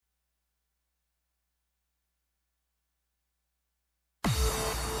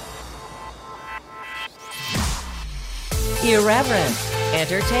Irreverent,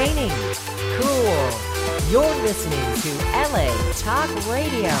 entertaining, cool. You're listening to LA Talk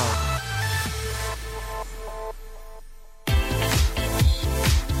Radio.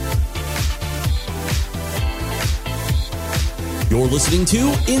 You're listening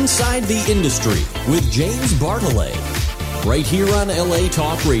to Inside the Industry with James Bartolet, right here on LA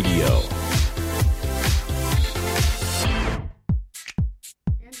Talk Radio.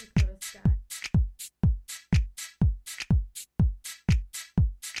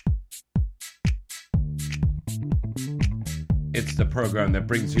 It's the program that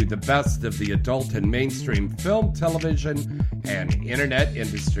brings you the best of the adult and mainstream film, television, and internet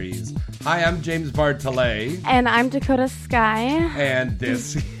industries. Hi, I'm James Bartolet. And I'm Dakota Sky. And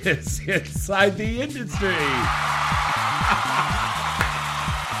this is Inside the Industry.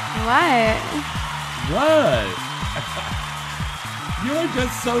 What? You're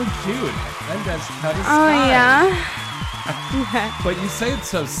just so cute. And that's Dakota Oh, Sky. yeah? But you say it's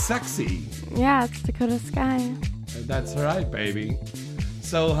so sexy. Yeah, it's Dakota Sky. That's right, baby.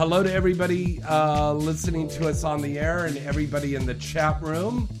 So hello to everybody listening to us on the air and everybody in the chat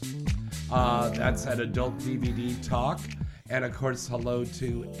room. That's at Adult DVD Talk. And of course, hello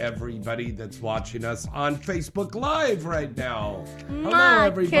to everybody that's watching us on Facebook Live right now. Hello,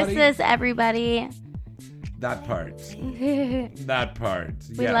 everybody. Kisses, everybody. That part. That part.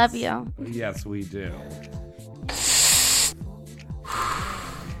 We love you. Yes, we do.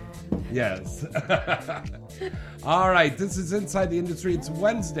 Yes. All right, this is Inside the Industry. It's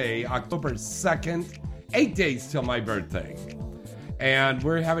Wednesday, October 2nd, 8 days till my birthday. And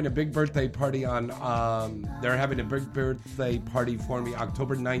we're having a big birthday party on, they're having a big birthday party for me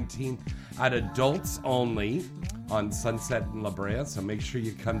October 19th at Adults Only on Sunset in La Brea. So make sure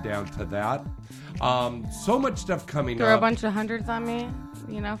you come down to that. So much stuff coming Throw up. a bunch of hundreds on me,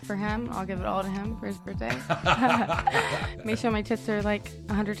 for him. I'll give it all to him for his birthday. Make sure my tits are like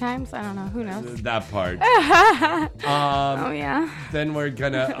 100 times. I don't know. Who knows? That part. Oh, yeah. Then we're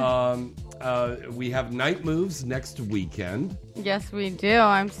gonna, we have Night Moves next weekend. Yes, we do.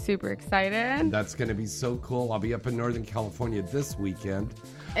 I'm super excited. That's gonna be so cool. I'll be up in Northern California this weekend.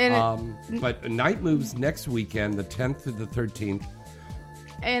 And But Night Moves next weekend, the 10th to the 13th.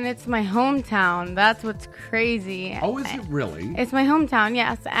 And it's my hometown. That's what's crazy. Oh, is it really? It's my hometown,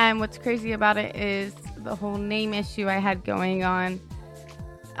 yes. And what's crazy about it is the whole name issue I had going on.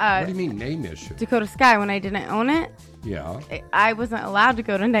 What do you mean name issue? Dakota Sky, when I didn't own it, Yeah. I wasn't allowed to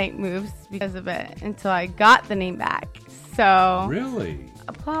go to Night Moves because of it until I got the name back. So, Really?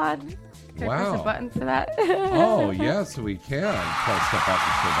 applaud. Can I press Wow. a button for that? Oh, yes, we can press the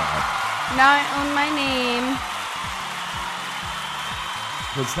button for that. Now I own my name.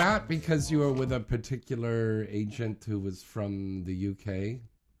 Was that because you were with a particular agent who was from the UK?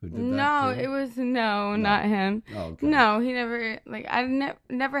 Who did No, that too? it was not him. Oh, okay. No, he never, I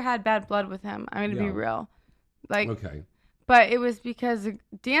never had bad blood with him. I'm going to be Yeah. real. Okay. But it was because a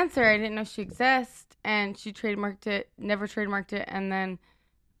dancer, I didn't know she exists, and she never trademarked it, and then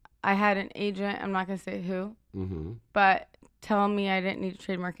I had an agent, I'm not going to say who, but telling me I didn't need to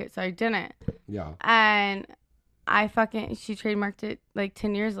trademark it, so I didn't. Yeah. And she trademarked it like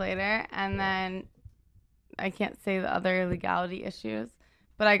 10 years later, and then I can't say the other legality issues,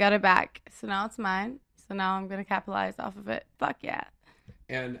 but I got it back, so now it's mine, so now I'm going to capitalize off of it. Fuck yeah.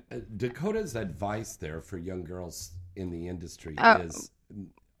 And Dakota's advice there for young girls in the industry is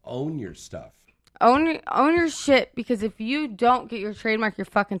own your stuff. Own your shit, because if you don't get your trademark your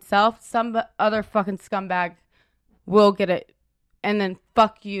fucking self, some other fucking scumbag will get it and then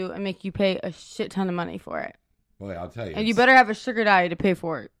fuck you and make you pay a shit ton of money for it. Boy, I'll tell you. And you better have a sugar daddy to pay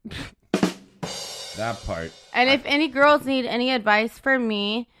for it. That part. And if any girls need any advice from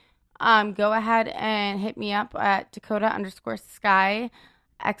me, go ahead and hit me up at Dakota_Sky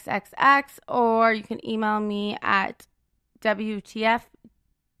XXX, or you can email me at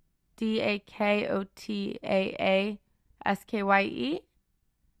WTFDAKOTAASKYE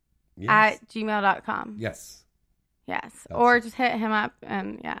at gmail.com. Yes. Yes. Or just hit him up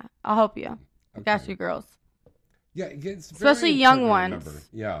and I'll help you. I got you, girls. Yeah, it's especially young ones.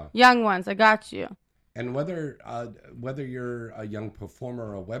 Yeah. Young ones, I got you. And whether you're a young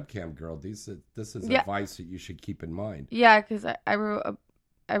performer or a webcam girl, this is advice that you should keep in mind. Yeah, because I wrote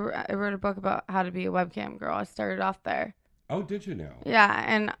a book about how to be a webcam girl. I started off there. Oh, did you now? Yeah,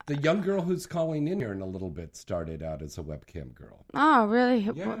 and the young girl who's calling in here in a little bit started out as a webcam girl. Oh, really?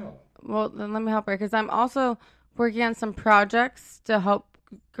 Yeah. Well, then let me help her, because I'm also working on some projects to help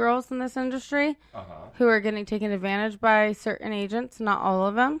girls in this industry who are getting taken advantage by certain agents, not all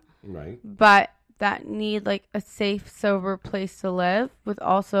of them. Right. But that need like a safe, sober place to live with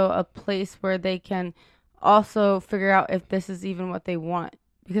also a place where they can also figure out if this is even what they want.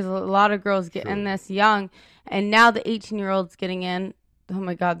 Because a lot of girls get in this young, and now the 18-year-olds getting in. Oh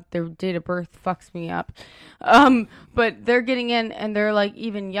my God, their date of birth fucks me up. But they're getting in, and they're like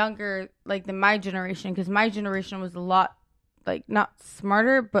even younger, like than my generation, because my generation was a lot, like not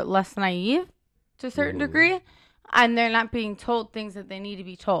smarter, but less naive to a certain degree, and they're not being told things that they need to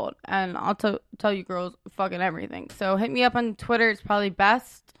be told. And I'll tell you girls fucking everything. So hit me up on Twitter. It's probably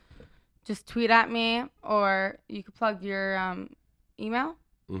best. Just tweet at me, or you could plug your email.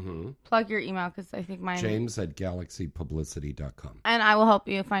 Plug your email, because I think mine... James at galaxypublicity.com. And I will help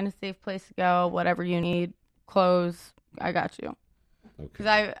you find a safe place to go, whatever you need, clothes, I got you.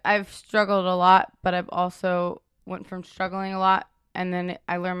 Because I've struggled a lot, but I've also went from struggling a lot, and then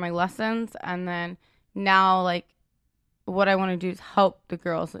I learned my lessons, and then now, like, what I want to do is help the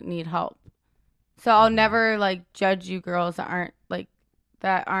girls that need help. So I'll never, like, judge you girls that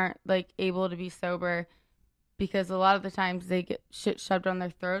aren't able to be sober, because a lot of the times they get shit shoved down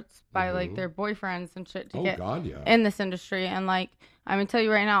their throats by like their boyfriends and shit to get in this industry. And like, I'm gonna tell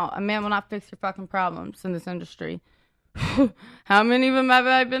you right now, a man will not fix your fucking problems in this industry. How many of them have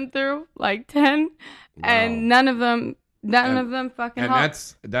I been through? Like 10, and none of them fucking help.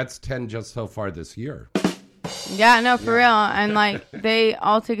 And that's 10 just so far this year. Yeah, no, for real. And like, they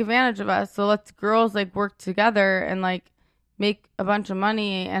all take advantage of us. So let's girls like work together and like make a bunch of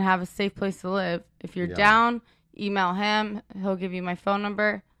money and have a safe place to live. If you're down, email him. He'll give you my phone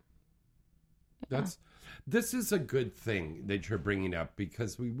number. This is a good thing that you're bringing up,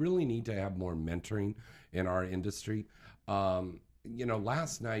 because we really need to have more mentoring in our industry.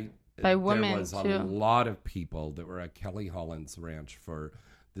 Last night there was a lot of people that were at Kelly Holland's ranch for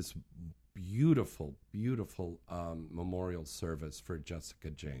this beautiful, beautiful memorial service for Jessica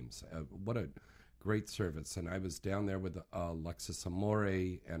James. What a great service. And I was down there with Alexis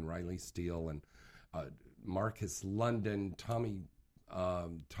Amore and Riley Steele and Marcus London, Tommy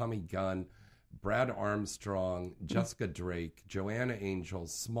Gunn, Brad Armstrong, Jessica Drake, Joanna Angel,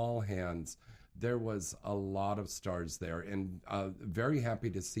 Small Hands. There was a lot of stars there, and very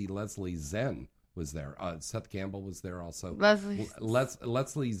happy to see Leslie Zen was there. Seth Gamble was there also.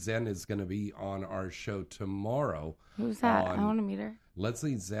 Leslie Zen is going to be on our show tomorrow. Who's that? I want to meet her.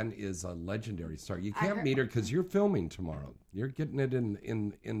 Leslie Zen is a legendary star. You can't meet her because you're filming tomorrow. You're getting it in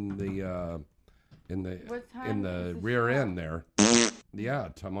the rear end there. Yeah,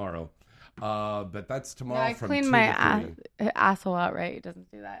 tomorrow. But that's tomorrow. I cleaned my asshole out, right? It doesn't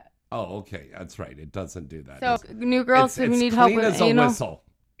do that. Oh, okay. That's right. It doesn't do that. So new girls who need help with anal. Whistle.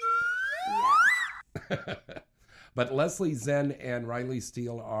 Yeah. But Leslie Zen and Riley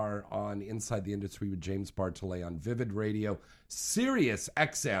Steele are on Inside the Industry with James Bartolet on Vivid Radio, Sirius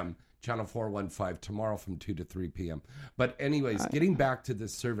XM, Channel 415, tomorrow from 2 to 3 p.m. But anyways, getting back to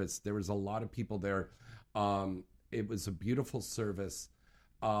this service, there was a lot of people there. It was a beautiful service.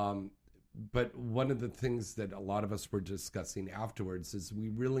 But one of the things that a lot of us were discussing afterwards is we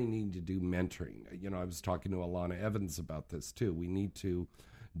really need to do mentoring. I was talking to Alana Evans about this too. We need to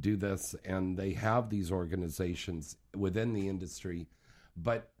do this, and they have these organizations within the industry.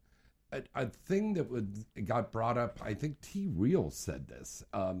 But a thing that got brought up, I think T. Real said this.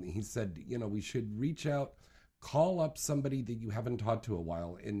 He said, we should reach out, call up somebody that you haven't talked to a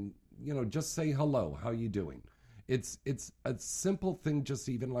while, and just say hello. How you doing? It's a simple thing, just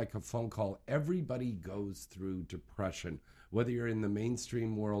even like a phone call. Everybody goes through depression, whether you're in the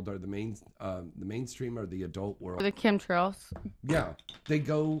mainstream world or the mainstream or the adult world. The chemtrails. Yeah,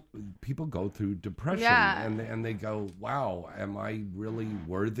 people go through depression, and they go, wow, am I really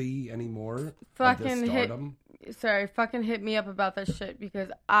worthy anymore of this stardom? Fucking hit me up about that shit, because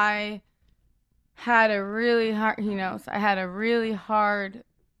I had a really hard, I had a really hard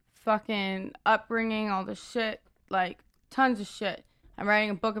fucking upbringing, all this shit. Like, tons of shit. I'm writing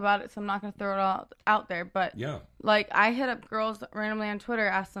a book about it, so I'm not going to throw it all out there. But, like, I hit up girls randomly on Twitter,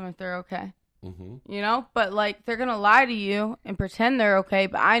 ask them if they're okay. Mm-hmm. But, like, they're going to lie to you and pretend they're okay,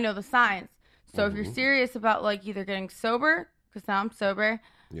 but I know the signs. So if you're serious about, like, either getting sober, because now I'm sober.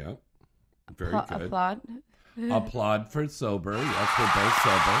 Yeah. Very good. Applaud. Applaud for sober. Yes, we're both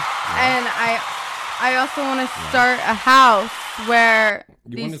sober. Yeah. And I also want to start a house where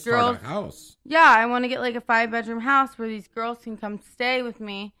these girls. Start a house? Yeah, I want to get like a 5-bedroom house where these girls can come stay with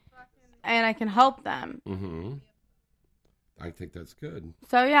me, and I can help them. Mm-hmm. I think that's good.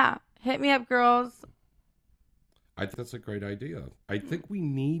 So yeah, hit me up, girls. I think that's a great idea. I think we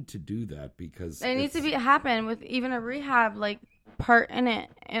need to do that, because it needs to happen with even a rehab like part in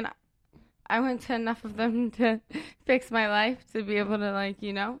it, and I went to enough of them to fix my life to be able to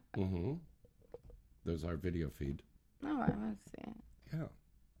Mm-hmm. There's our video feed. Oh, I want to see it. Yeah.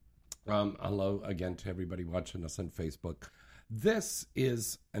 Hello again to everybody watching us on Facebook. This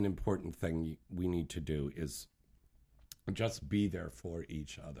is an important thing we need to do is just be there for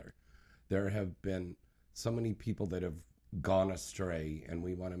each other. There have been so many people that have gone astray, and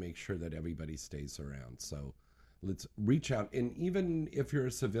we want to make sure that everybody stays around. So let's reach out. And even if you're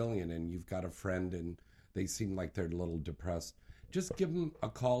a civilian and you've got a friend and they seem like they're a little depressed, just give them a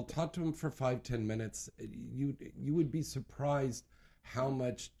call, talk to them for 5-10 minutes. You would be surprised how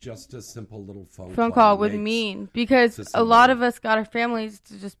much just a simple little phone call would mean, because a lot of us got our families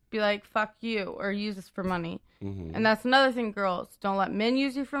to just be like, fuck you, or use us for money. Mm-hmm. And that's another thing, girls. Don't let men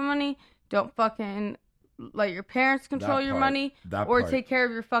use you for money. Don't fucking let your parents control your money, or take care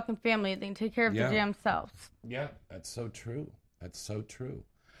of your fucking family. They can take care of their damn selves. Yeah, that's so true. That's so true.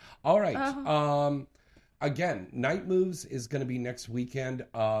 All right. Again, Night Moves is going to be next weekend.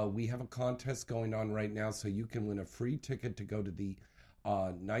 We have a contest going on right now, so you can win a free ticket to go to the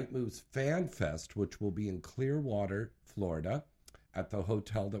Night Moves Fan Fest, which will be in Clearwater, Florida, at the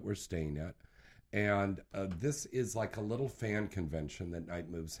hotel that we're staying at. And this is like a little fan convention that Night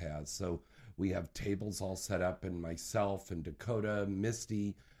Moves has. So we have tables all set up, and myself and Dakota,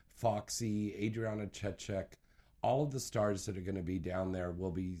 Misty, Foxy, Adriana Chechek, all of the stars that are going to be down there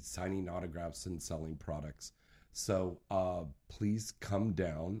will be signing autographs and selling products. So please come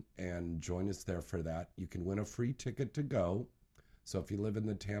down and join us there for that. You can win a free ticket to go. So if you live in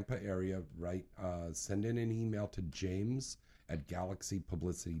the Tampa area, send in an email to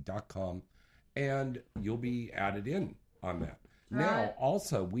james@galaxypublicity.com, and you'll be added in on that. Right. Now,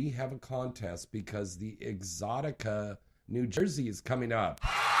 also, we have a contest because the Exotica New Jersey is coming up. Wow.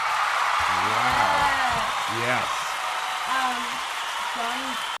 Yes.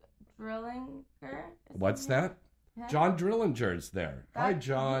 John Drillinger. What's that? Huh? John Drillinger's there. Hi,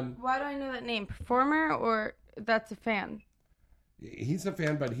 John. Why do I know that name? Performer, or that's a fan? He's a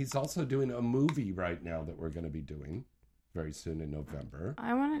fan, but he's also doing a movie right now that we're going to be doing very soon in November.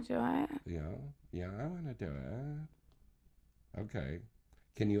 I want to do it. Yeah, I want to do it. Okay.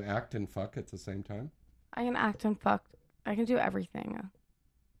 Can you act and fuck at the same time? I can act and fuck. I can do everything.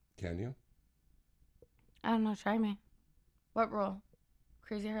 Can you? I don't know. Try me. What role?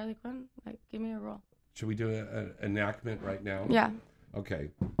 Crazy Harley Quinn? Like, give me a role. Should we do an enactment right now? Yeah. Okay.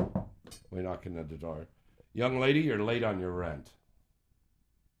 We're knocking at the door. Young lady, you're late on your rent.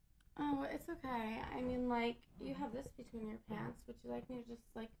 Oh, it's okay. I mean, like, you have this between your pants. Would you like me to just,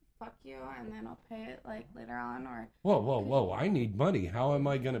 like, fuck you and then I'll pay it, like, later on? Or Whoa. I need money. How am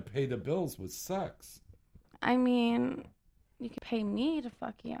I going to pay the bills with sex? I mean, you could pay me to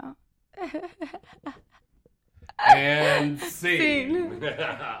fuck you. And scene.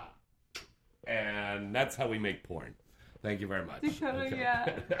 And that's how we make porn. Thank you very much. Okay.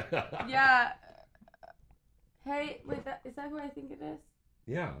 Yeah. Yeah. Hey, wait, is that who I think it is?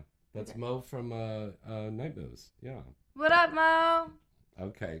 Yeah, that's okay. Mo from Night Moves. Yeah. What up, Mo?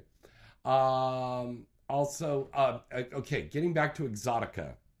 Okay. Also, okay, getting back to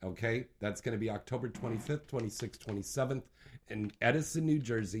Exotica, okay? That's going to be October 25th, 26th, 27th in Edison, New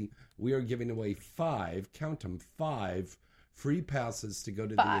Jersey. We are giving away 5 free passes to go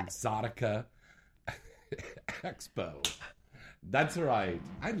to the Exotica Expo. That's right.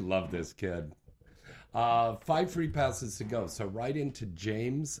 I love this kid. 5 free passes to go. So write into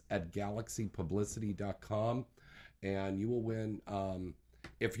james@galaxypublicity.com and you will win.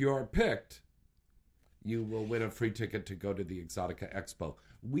 If you're picked, you will win a free ticket to go to the Exotica Expo.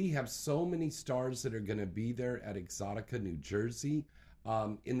 We have so many stars that are going to be there at Exotica, New Jersey.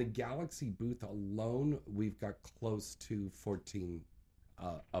 In the Galaxy booth alone, we've got close to 14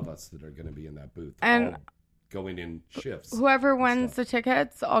 of us that are going to be in that booth. And going in shifts. Whoever wins the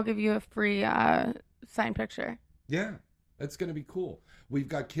tickets, I'll give you a free signed picture. Yeah, it's going to be cool. We've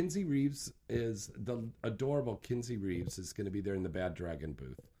got Kinsey Reeves, the adorable Kinsey Reeves is going to be there in the Bad Dragon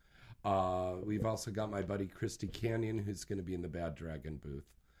booth. We've also got my buddy Christy Canyon, who's going to be in the Bad Dragon booth.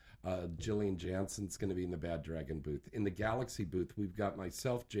 Jillian Jansen's going to be in the Bad Dragon booth. In the Galaxy booth, we've got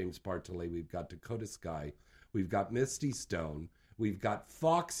myself, James Bartolet. We've got Dakota Sky. We've got Misty Stone. We've got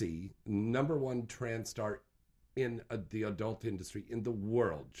Foxy, #1 trans star in the adult industry in the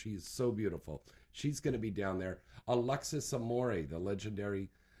world. She is so beautiful. She's going to be down there. Alexis Amore, the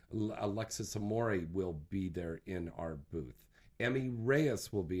legendary Alexis Amore, will be there in our booth. Emmy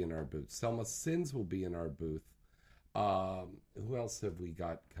Reyes will be in our booth. Selma Sins will be in our booth. Who else have we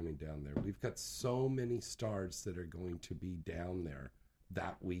got coming down there? We've got so many stars that are going to be down there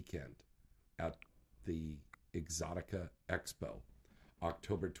that weekend at the Exotica Expo.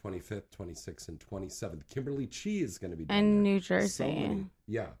 October 25th, 26th, and 27th. Kimberly Chi is going to be down there. In New Jersey. In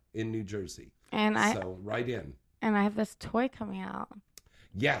New Jersey. And so right in. And I have this toy coming out.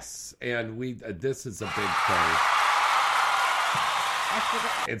 Yes, and this is a big thing.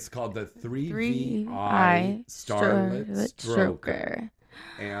 It's called the 3VI Starlit Stroker.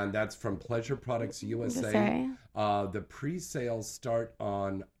 And that's from Pleasure Products USA. The pre-sales start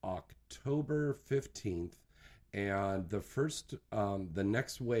on October 15th. And the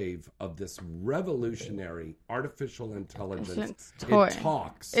next wave of this revolutionary artificial intelligence,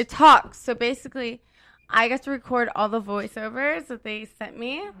 it talks. So basically, I got to record all the voiceovers that they sent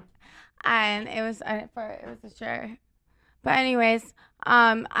me. And it was a share. But anyways,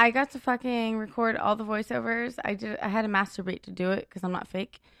 I got to fucking record all the voiceovers. I had to masturbate to do it because I'm not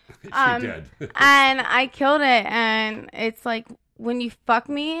fake. She did. And I killed it. And it's like when you fuck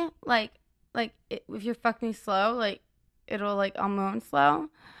me, if you fuck me slow, like it'll like I'll moan slow,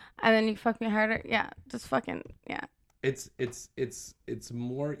 and then you fuck me harder. Yeah, just fucking yeah. It's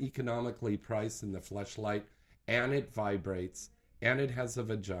more economically priced than the Fleshlight, and it vibrates, and it has a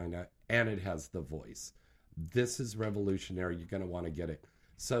vagina, and it has the voice. This is revolutionary. You're going to want to get it.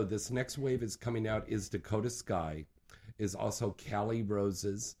 So this next wave is coming out is Dakota Sky, is also Callie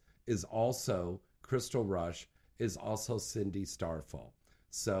Roses, is also Crystal Rush, is also Cindy Starfall.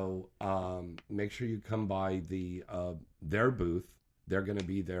 So make sure you come by their booth. They're going to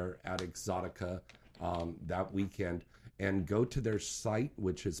be there at Exotica that weekend. And go to their site,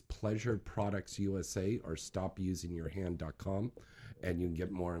 which is Pleasure Products USA or stopusingyourhand.com. And you can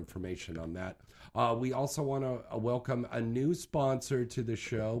get more information on that. We also want to welcome a new sponsor to the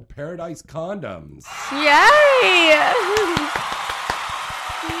show, Paradise Condoms. Yay!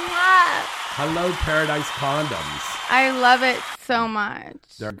 Hello, Paradise Condoms. I love it so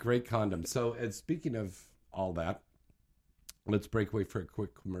much. They're great condoms. So, speaking of all that, let's break away for a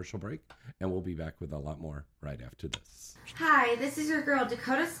quick commercial break, and we'll be back with a lot more right after this. Hi, this is your girl,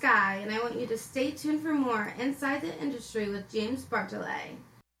 Dakota Sky, and I want you to stay tuned for more Inside the Industry with James Bartolet.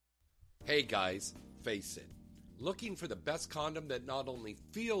 Hey guys, face it. Looking for the best condom that not only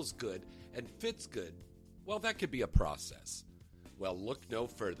feels good and fits good, well, that could be a process. Well, look no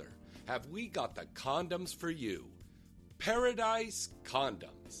further. Have we got the condoms for you? Paradise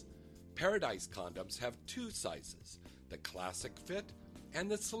Condoms. Paradise Condoms have two sizes, the Classic Fit and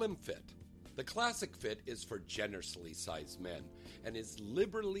the Slim Fit. The Classic Fit is for generously sized men and is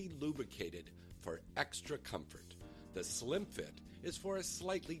liberally lubricated for extra comfort. The Slim Fit is for a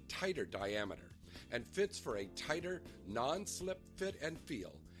slightly tighter diameter and fits for a tighter, non-slip fit and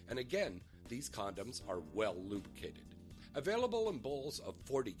feel. And again, these condoms are well lubricated. Available in bowls of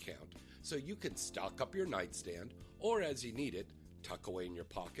 40 count, so you can stock up your nightstand, or as you need it, tuck away in your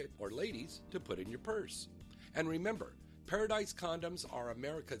pocket, or ladies, to put in your purse. And remember, Paradise Condoms are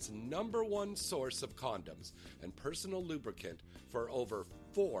America's #1 source of condoms and personal lubricant for over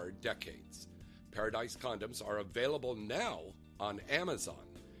 4 decades. Paradise Condoms are available now on Amazon.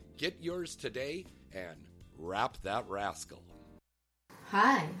 Get yours today and wrap that rascal.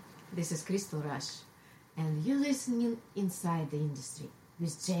 Hi, this is Crystal Rush, and you're listening Inside the Industry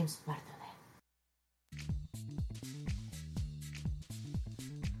with James Bartolet.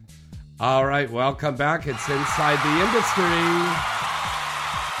 All right, welcome back. It's Inside the Industry.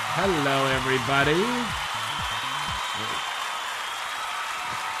 Hello, everybody.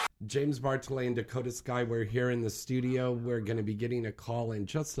 James Bartolet and Dakota Sky, we're here in the studio. We're going to be getting a call in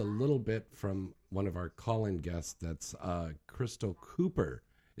just a little bit from one of our call-in guests. That's Crystal Cooper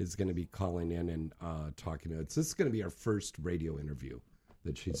is going to be calling in and talking to us. This is going to be our first radio interview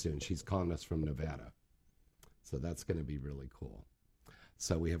that she's doing. She's calling us from Nevada. So that's going to be really cool.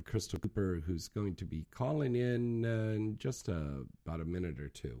 So we have Crystal Cooper who's going to be calling in just about a minute or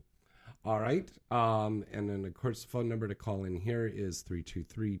two. All right. And then, of course, the phone number to call in here is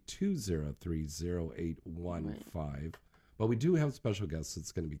 323-203-0815. But we do have special guests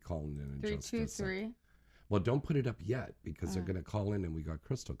that's going to be calling in just a second. Well, don't put it up yet because they're going to call in and we got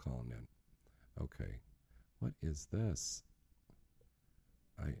Crystal calling in. Okay. What is this?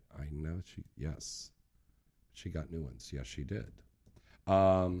 I know yes. She got new ones. Yes, she did.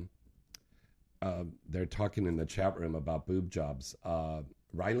 They're talking in the chat room about boob jobs.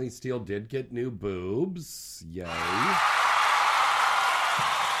 Riley Steele did get new boobs. Yay.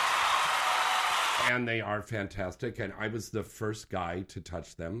 And they are fantastic. And I was the first guy to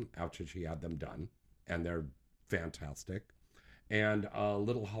touch them after she had them done. And they're fantastic. And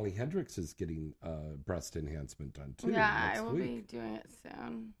little Holly Hendricks is getting breast enhancement done too. Yeah, I will be doing it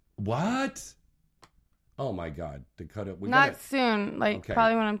soon. What? Oh my God, Dakota. Soon,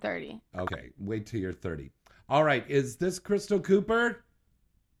 probably when I'm 30. Okay, wait till you're 30. All right, is this Crystal Cooper?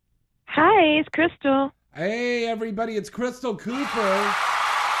 Hi, it's Crystal. Hey, everybody, it's Crystal Cooper.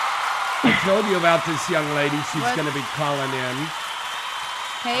 I told you about this young lady. She's going to be calling in.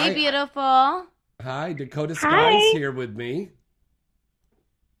 Hey, Hi. beautiful. Hi, Dakota Hi. Sky's here with me.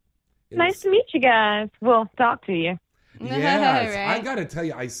 Nice to meet you guys. Well, talk to you. Yes, Right? I got to tell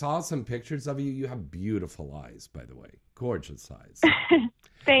you, I saw some pictures of you. You have beautiful eyes, by the way. Gorgeous eyes.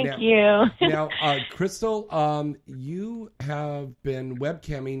 Thank Now- you. Now, Crystal, you have been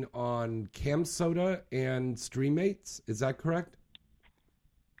webcamming on CamSoda and StreamMates. Is that correct?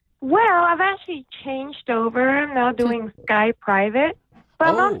 Well, I've actually changed over. I'm now doing Sky Private, but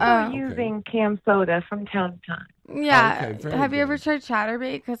I'm also okay. using CamSoda from time to time. Yeah. Okay, very Have you ever good. tried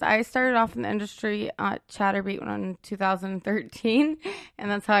Chatterbait? Because I started off in the industry at Chatterbait in 2013, and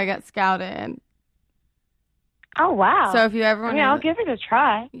that's how I got scouted. Oh, wow. So if you ever I want mean, I'll give it a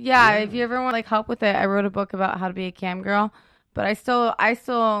try. yeah, if you ever want like help with it, I wrote a book about how to be a cam girl. But I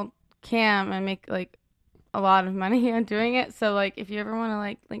still cam and make like a lot of money on doing it. So like if you ever want to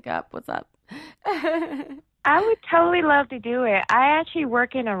like link up, what's up? I would totally love to do it. I actually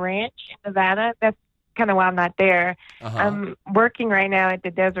work in a ranch in Nevada. That's kind of why I'm not there. Uh-huh. I'm working right now at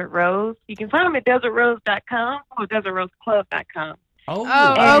the Desert Rose. You can find them at desertrose.com or desertroseclub.com. Oh,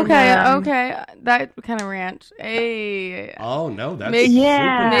 Oh, okay, And, okay. That kind of ranch. Hey. Oh, no, that's Make-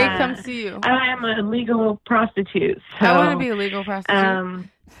 Yeah. May super. come see you. I am a legal prostitute. So, I want to be a legal prostitute.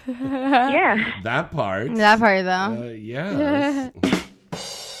 yeah. That part. That part though. Yes.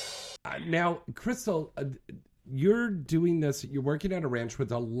 Now, Crystal, you're doing this. You're working at a ranch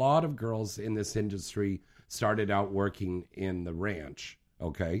with a lot of girls in this industry. Started out working in the ranch,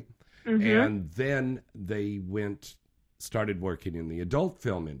 okay, and then they started working in the adult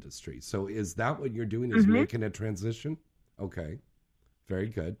film industry. So, is that what you're doing? Is making a transition? Okay, very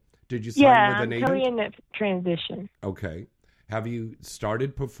good. Did you sign Yeah, with I'm an agent? totally in the transition. Okay. Have you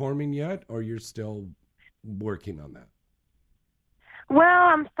started performing yet, or you're still working on that? Well,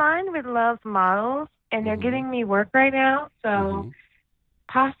 I'm signed with Love's Models, and they're getting me work right now. So Mhm.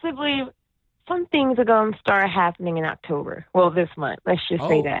 possibly some things are going to start happening in October. Well, this month. Let's just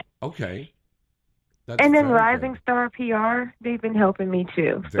say that. Okay. That's And then very Rising good. Star PR, they've been helping me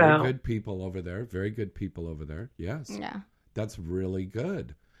too. Very so good people over there. Very good people over there. Yes. Yeah. That's really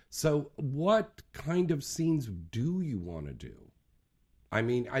good. So, what kind of scenes do you want to do? I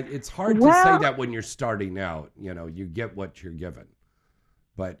mean, it's hard to say Well- that when you're starting out. You know, you get what you're given.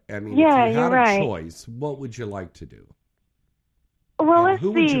 But, I mean, Yeah, if you had you're a right. choice, what would you like to do? Well, And let's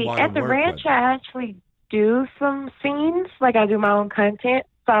who would you see. wanna At the work ranch, with? I actually do some scenes. Like, I do my own content.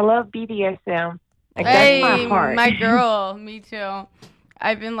 So I love BDSM. Like, Hey, that's my heart. my girl. Me too.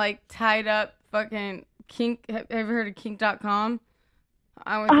 I've been like tied up fucking kink. Have you ever heard of kink.com?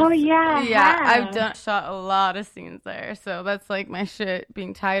 Oh, yeah, I Yeah, have. I've shot a lot of scenes there. So that's like my shit.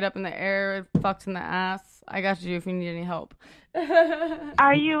 Being tied up in the air, fucked in the ass. I got you if you need any help.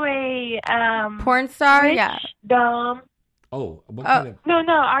 Are you a Porn star? switch, Yeah. dom? Oh, what kind of... No.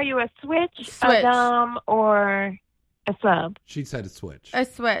 Are you a switch, a Switch. dom, or a sub? She said a switch. A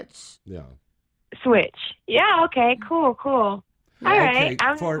switch. Yeah. Switch. Yeah. Okay. Cool. All right. Okay,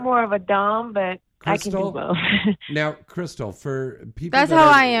 I'm for- more of a dom, but I can Crystal? do both. Now, Crystal, for people That's that how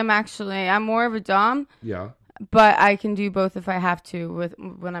are- I am actually. I'm more of a dom, Yeah. but I can do both if I have to with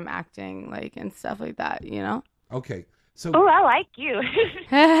when I'm acting like and stuff like that, you know? Okay. So, Oh, I like you.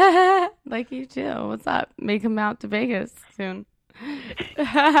 Like you too. What's up? Make him out to Vegas soon.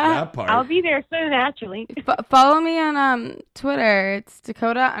 that part. I'll be there soon, actually. Follow me on Twitter. It's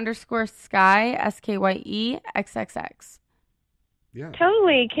Dakota_Sky SKYE XXX. Yeah.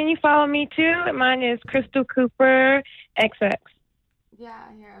 Totally. Can you follow me too? Mine is Crystal Cooper XX. Yeah,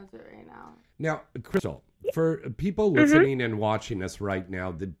 here I'll do it right now. Now, Crystal, for people listening and watching us right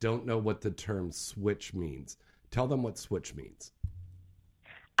now that don't know what the term switch means, tell them what switch means.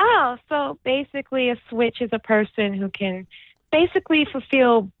 Oh, so basically a switch is a person who can basically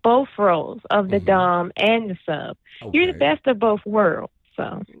fulfill both roles of the dom and the sub. You're the Okay. best of both worlds.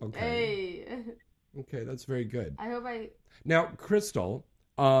 So Okay. Hey. Okay, that's very good. I hope I Now, Crystal,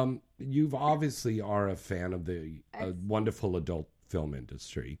 you've obviously are a fan of the wonderful adult film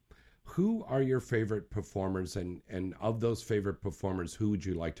industry. Who are your favorite performers, and of those favorite performers, who would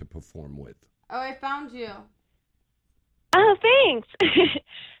you like to perform with? Oh, I found you. Oh, thanks.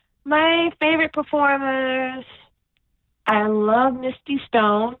 My favorite performers, I love Misty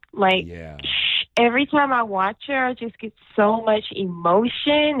Stone. Like, Yeah. every time I watch her, I just get so much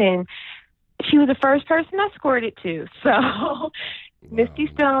emotion. And she was the first person I squirted to. So, Misty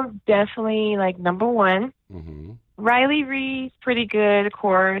Stone's definitely, like, number one. Mm-hmm. Riley Reid's pretty good, of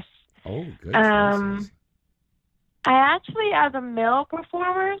course. Oh, good choices. I actually, as a male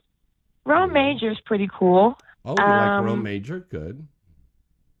performer, Ron Major's pretty cool. Oh, you like Ro Major? Good.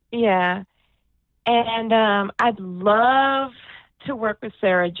 Yeah. And I'd love to work with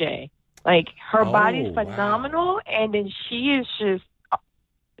Sarah J. Like, her body's wow. phenomenal, and then she's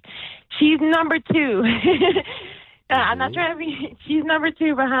number two. I'm not trying to be, she's number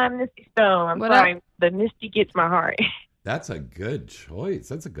two behind Misty Stone. I'm sorry, but Misty gets my heart. That's a good choice.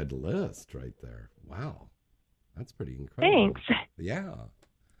 That's a good list right there. Wow. That's pretty incredible. Thanks. Yeah.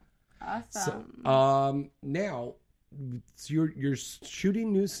 Awesome. So, now, so you're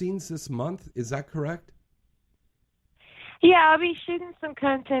shooting new scenes this month. Is that correct? Yeah, I'll be shooting some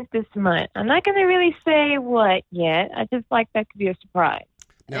content this month. I'm not going to really say what yet. I just like that to be a surprise.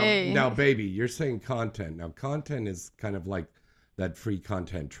 Now, baby, you're saying content. Now, content is kind of like that free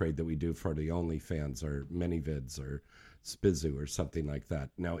content trade that we do for the OnlyFans or ManyVids or Spizu or something like that.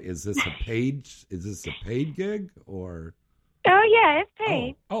 Now, is this a paid gig or? Oh yeah, it's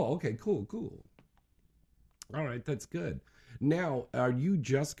paid. Oh, okay, cool. All right, that's good. Now, are you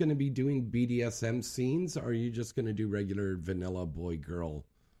just going to be doing BDSM scenes, or are you just going to do regular vanilla boy-girl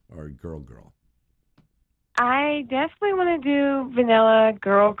or girl-girl? I definitely want to do vanilla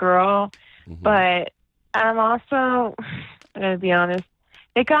girl, but I'm also, I'm going to be honest,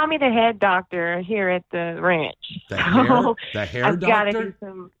 they call me the head doctor here at the ranch. The hair I've doctor? I've got to do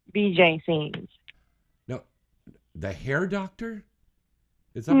some BJ scenes. No, the hair doctor?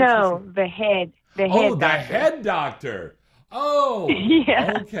 Is that No, the head doctor. The head doctor. Oh,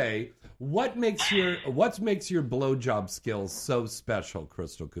 yeah. Okay. What makes your blowjob skills so special,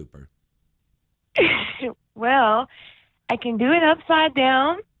 Crystal Cooper? Well, I can do it upside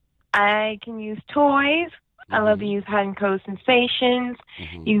down. I can use toys. I love to use hot and cold sensations.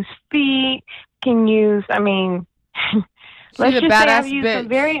 Use feet. Can use. I mean, let's just say I've used some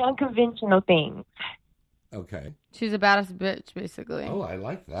very unconventional things. Okay. She's a badass bitch, basically. Oh, I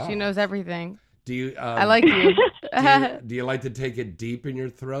like that. She knows everything. Do you? I like you. do you like to take it deep in your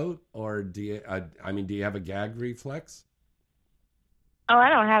throat, or do you? Do you have a gag reflex? Oh, I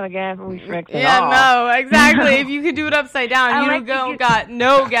don't have a gag reflex at all. Yeah, no, exactly. If you could do it upside down, you got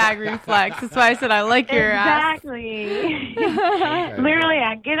no gag reflex. That's why I said I like your ass. Exactly. Literally,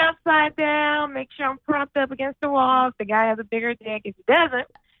 I get upside down, make sure I'm propped up against the wall. If the guy has a bigger dick, if he doesn't,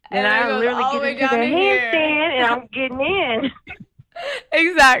 then I literally get into the handstand and I'm getting in.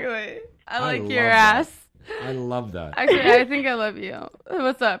 Exactly. I like your ass. I love that. Actually, I think I love you.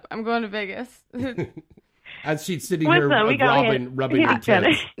 What's up? I'm going to Vegas. As she's sitting here rubbing her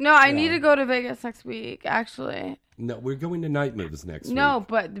tits. No, I need to go to Vegas next week, actually. No, we're going to Night Moves next week. No,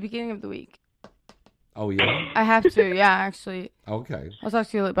 but the beginning of the week. Oh, yeah? I have to, yeah, actually. Okay. I'll talk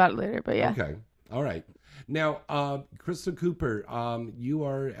to you about it later, but yeah. Okay. All right. Now, Crystal Cooper, you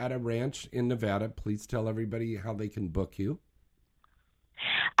are at a ranch in Nevada. Please tell everybody how they can book you.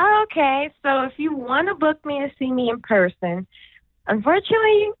 Okay, so if you want to book me to see me in person,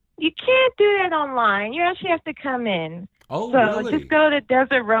 unfortunately, you can't do that online. You actually have to come in. Oh, so really? Just go to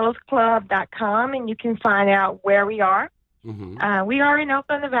DesertRoseClub.com and you can find out where we are. We are in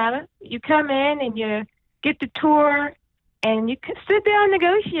Oakland, Nevada. You come in and you get the tour and you can sit down and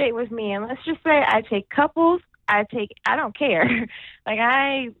negotiate with me. And let's just say I take couples. I don't care. Like,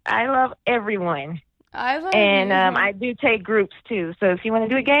 I love everyone. I do take groups too. So if you want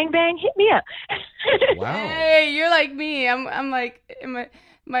to do a gangbang, hit me up. Wow. Hey, you're like me. I'm like in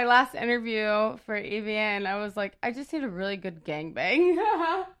my last interview for AVN, I was like, I just need a really good gangbang.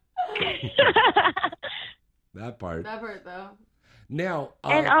 That part though. Now,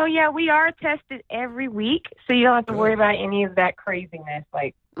 and we are tested every week, so you don't have to worry about any of that craziness.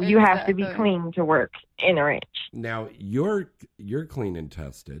 Like, you have to be clean to work in a ranch. Now, you're clean and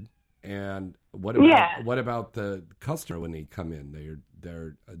tested. And what about the customer when they come in?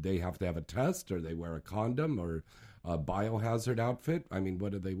 They have to have a test, or they wear a condom, or a biohazard outfit. I mean,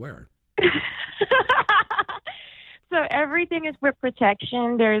 what do they wear? So everything is with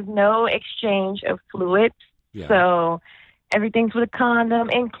protection. There's no exchange of fluids. Yeah. So everything's with a condom,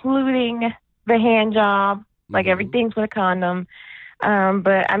 including the hand job. Like, everything's with a condom.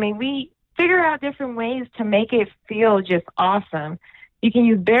 But I mean, we figure out different ways to make it feel just awesome. You can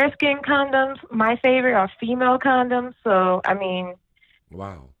use bearskin condoms. My favorite are female condoms. So, I mean,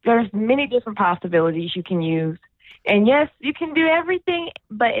 wow. There's many different possibilities you can use. And yes, you can do everything,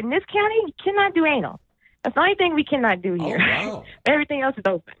 but in this county, you cannot do anal. That's the only thing we cannot do here. Oh, wow. Everything else is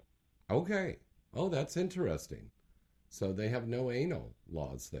open. Okay. Oh, that's interesting. So they have no anal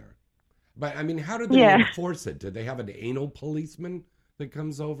laws there. But, I mean, how do they enforce it? Do they have an anal policeman that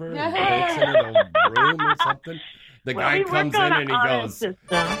comes over and breaks into the room or something? The guy comes in and he goes,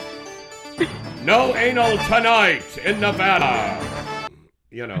 "No anal tonight in Nevada."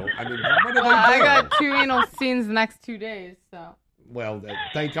 You know, I mean, what do they do? I got 2 anal scenes the next 2 days, so. Well,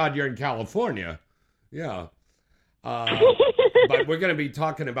 thank God you're in California. Yeah. But we're going to be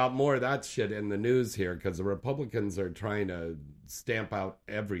talking about more of that shit in the news here because the Republicans are trying to stamp out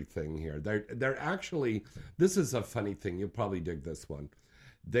everything here. They're actually, this is a funny thing. You'll probably dig this one.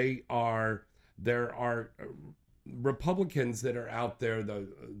 There are Republicans that are out there,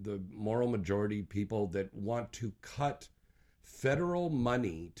 the moral majority people that want to cut federal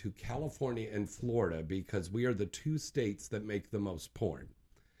money to California and Florida because we are the two states that make the most porn.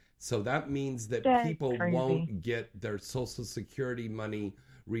 So that means that people won't get their Social Security money,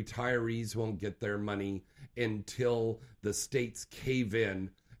 retirees won't get their money until the states cave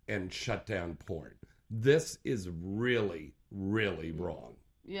in and shut down porn. This is really, really wrong.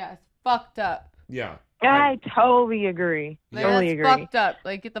 Yeah, it's fucked up. Yeah. I totally agree. Like, totally that's agree. fucked up.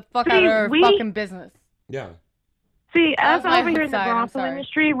 Like, get the fuck out of our fucking business. Yeah. See, us my over here in the side, I'm brothel sorry.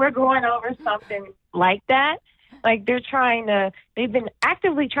 industry, we're going over something like that. Like they've been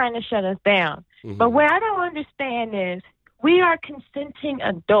actively trying to shut us down. Mm-hmm. But what I don't understand is we are consenting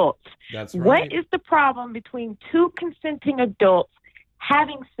adults. That's right. What is the problem between two consenting adults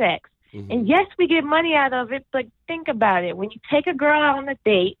having sex? Mm-hmm. And yes, we get money out of it, but think about it. When you take a girl out on a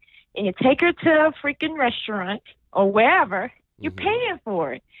date and you take her to a freaking restaurant or wherever, you're paying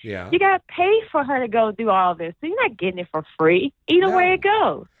for it. Yeah. You got to pay for her to go do all this. So you're not getting it for free. Either way it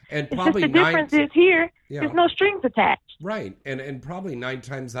goes. And It's probably just the difference is here, there's no strings attached. Right. And probably 9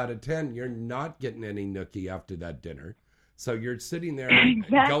 times out of 10, you're not getting any nookie after that dinner. So you're sitting there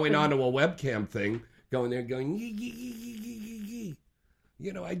going onto a webcam thing, going there going, yee, yee, yee, yee, yee, yee.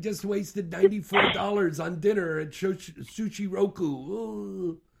 You know, I just wasted $94 on dinner at Sushi Roku.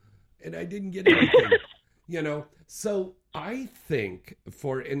 Ooh, and I didn't get anything. You know, so I think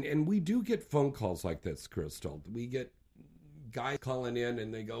and we do get phone calls like this, Crystal. We get guys calling in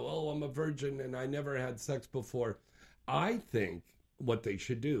and they go, oh, I'm a virgin and I never had sex before. I think what they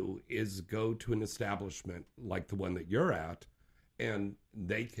should do is go to an establishment like the one that you're at and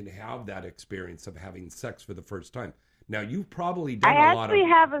they can have that experience of having sex for the first time. Now, you've probably done a lot of... I actually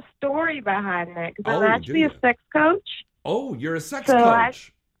have a story behind that because I'm actually do a sex coach. Oh, you're a sex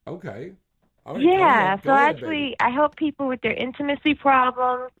coach. Okay. All right, yeah, go ahead, actually I help people with their intimacy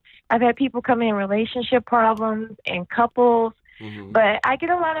problems. I've had people come in relationship problems and couples. Mm-hmm. But I get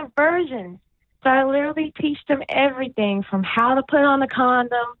a lot of virgins. So I literally teach them everything from how to put on a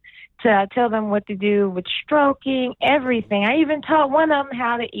condom to I tell them what to do with stroking, everything. I even taught one of them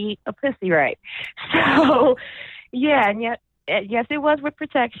how to eat a pussy right. So, yeah, and yet, yes, it was with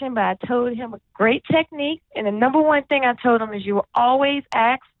protection, but I told him a great technique. And the number one thing I told him is you will always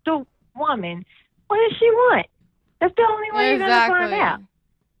ask the woman, what does she want? That's the only way you're going to find out.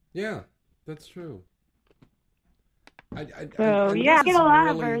 Yeah, that's true. I get a lot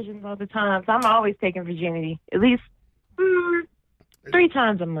of virgins all the time. So I'm always taking virginity, at least 3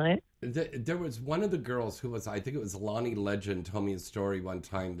 times a month. There was one of the girls who was, I think it was Lonnie Legend, told me a story one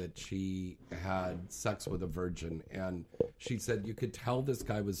time that she had sex with a virgin. And she said you could tell this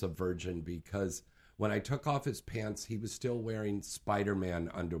guy was a virgin because when I took off his pants, he was still wearing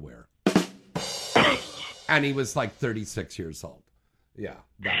Spider-Man underwear. And he was like 36 years old. Yeah.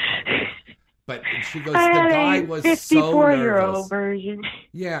 But she goes, the guy was so nervous. Version.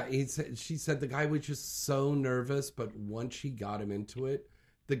 Yeah, she said the guy was just so nervous, but once she got him into it,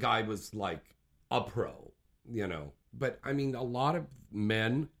 the guy was like a pro, you know. But I mean, a lot of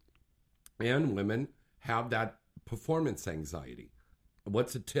men and women have that performance anxiety.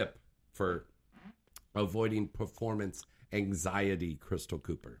 What's a tip for avoiding performance anxiety, Crystal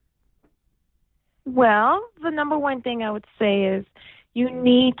Cooper? Well, the number one thing I would say is you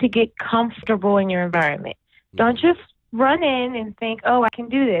need to get comfortable in your environment. Don't just run in and think, oh, I can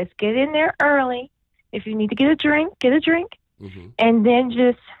do this. Get in there early. If you need to get a drink, and then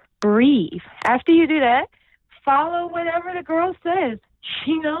just breathe. After you do that, follow whatever the girl says.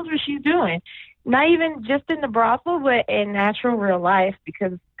 She knows what she's doing. Not even just in the brothel, but in natural real life,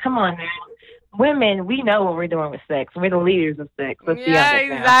 because, come on now. Women, we know what we're doing with sex. We're the leaders of sex. Let's be honest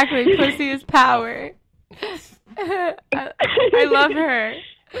now. Exactly. Pussy is power. I love her.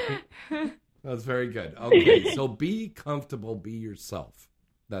 That's very good. Okay, so be comfortable, be yourself.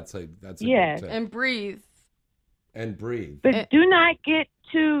 That's a good tip. And breathe. And breathe. But do not get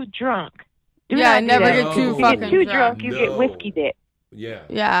too drunk. Never get too fucking drunk. If you get too drunk. drunk, you get whiskey dick. Yeah.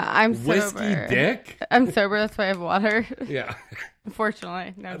 Yeah, I'm sober. Whiskey dick? I'm sober, that's why I have water. Yeah.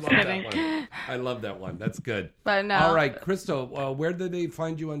 Unfortunately. No, I'm just kidding. kidding. I love that one. That's good. But no. All right, Crystal, where do they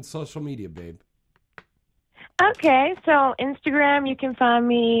find you on social media, babe? Okay, so Instagram, you can find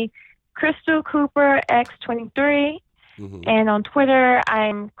me Crystal Cooper X23. And on Twitter,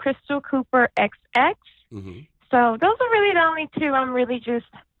 I'm Crystal Cooper XX. So those are really the only two I'm really just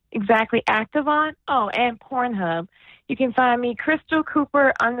exactly active on. Oh, and Pornhub. You can find me Crystal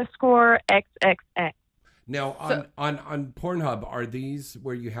Cooper _XXX. Now, on Pornhub, are these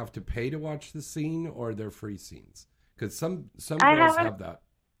where you have to pay to watch the scene, or they're free scenes? Because some girls have that.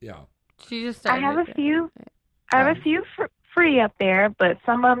 Yeah. She just I started. have a few. I have a few free up there, but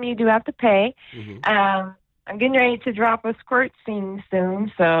some of them you do have to pay. Mm-hmm. I'm getting ready to drop a squirt scene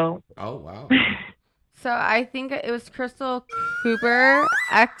soon, so. Oh, wow. So I think it was Crystal Cooper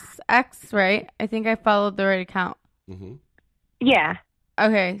XX, right? I think I followed the right account. Mm-hmm. Yeah.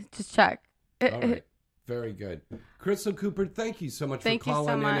 Okay, just check. All right. Very good. Crystal Cooper, thank you so much for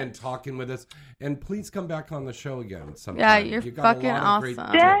calling in and talking with us. And please come back on the show again sometime. Yeah, you're got fucking a lot of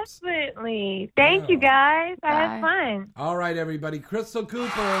awesome. great tips. Definitely. Thank you, guys. I had fun. All right, everybody. Crystal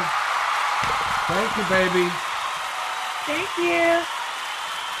Cooper. Thank you, baby. Thank you.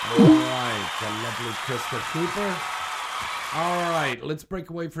 All right. The lovely Crystal Cooper. All right. Let's break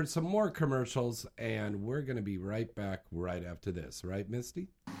away for some more commercials, and we're going to be right back right after this. Right, Misty?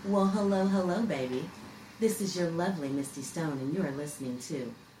 Well, hello, baby. This is your lovely Misty Stone, and you are listening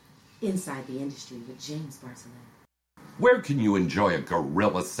to Inside the Industry with James Bartolet. Where can you enjoy a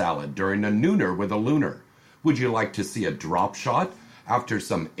gorilla salad during a nooner with a looner? Would you like to see a drop shot after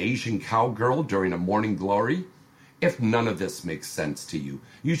some Asian cowgirl during a morning glory? If none of this makes sense to you,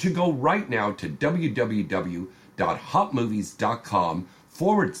 you should go right now to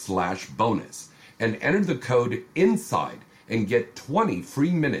www.hotmovies.com/bonus and enter the code INSIDE and get 20 free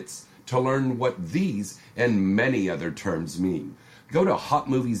minutes to learn what these and many other terms mean. Go to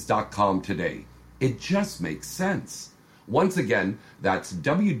hotmovies.com today. It just makes sense. Once again, that's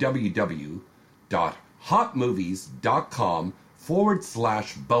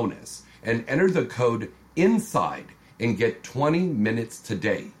www.hotmovies.com/bonus and enter the code INSIDE and get 20 minutes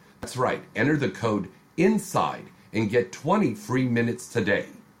today. That's right, enter the code INSIDE and get 20 free minutes today.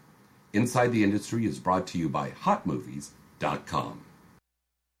 Inside the Industry is brought to you by hotmovies.com.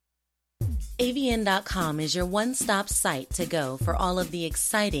 AVN.com is your one-stop site to go for all of the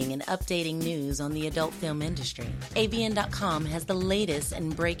exciting and updating news on the adult film industry. AVN.com has the latest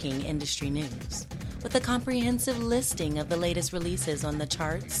and breaking industry news, with a comprehensive listing of the latest releases on the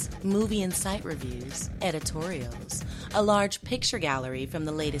charts, movie and site reviews, editorials, a large picture gallery from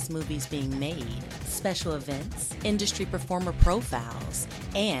the latest movies being made, special events, industry performer profiles,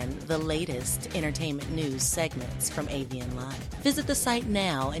 and the latest entertainment news segments from AVN Live. Visit the site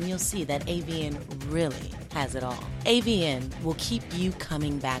now and you'll see that AVN really has it all. AVN will keep you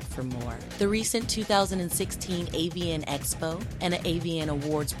coming back for more. The recent 2016 AVN Expo and an AVN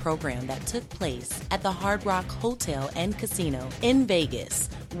Awards program that took place at the Hard Rock Hotel and Casino in Vegas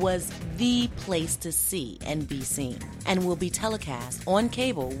was the place to see and be seen, and will be telecast on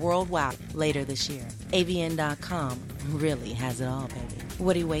cable worldwide later this year. AVN.com really has it all, baby.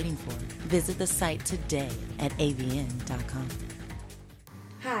 What are you waiting for? Visit the site today at AVN.com.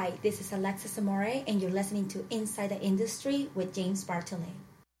 Hi, this is Alexis Amore, and you're listening to Inside the Industry with James Bartolet.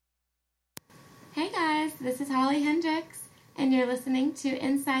 Hey guys, this is Holly Hendricks, and you're listening to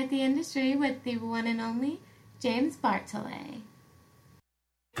Inside the Industry with the one and only James Bartolet.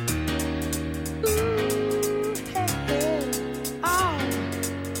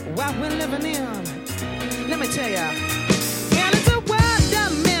 What we're living in, let me tell ya. And it's a world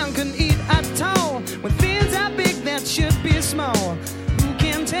that man can eat at all, when things are big that should be small. Who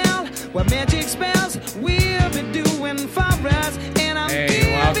can tell what magic spells we'll be doing for us? And I'm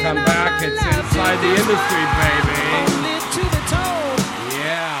welcome back. It's Inside the Industry, baby. Only to be told.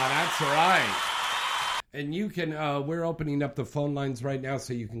 Yeah, that's right. And you can, we're opening up the phone lines right now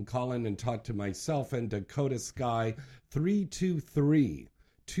so you can call in and talk to myself and Dakota Sky,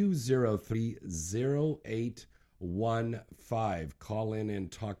 323-203-0815. Call in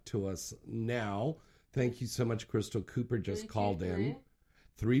and talk to us now. Thank you so much. Crystal Cooper just called in.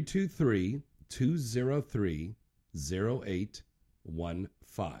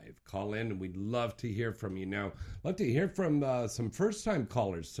 323-203-0815. Call in, and we'd love to hear from you. Now, love to hear from some first-time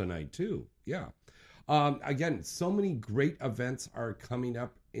callers tonight, too. Yeah. Again, so many great events are coming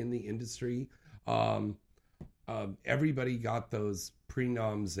up in the industry. Everybody got those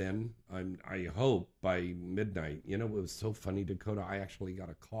pre-noms in, I hope, by midnight. You know, it was so funny, Dakota. I actually got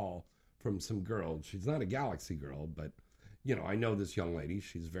a call from some girl. She's not a Galaxy girl, but, you know, I know this young lady.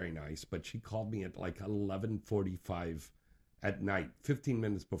 She's very nice. But she called me at like 11:45 at night, 15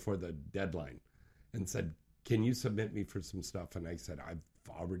 minutes before the deadline, and said, can you submit me for some stuff? And I said, I've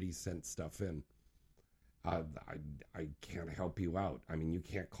already sent stuff in. I can't help you out. I mean, you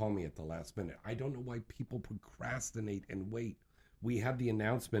can't call me at the last minute. I don't know why people procrastinate and wait. We had the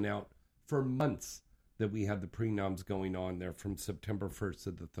announcement out for months that we had the pre-noms going on there from September 1st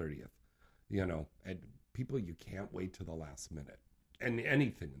to the 30th. You know, and people, you can't wait to the last minute. And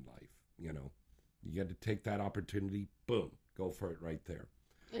anything in life, you know, you got to take that opportunity. Boom, go for it right there.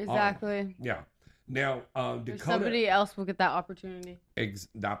 Exactly. Yeah. Now, Dakota. Somebody else will get that opportunity.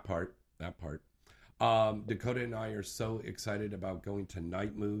 That part. Dakota and I are so excited about going to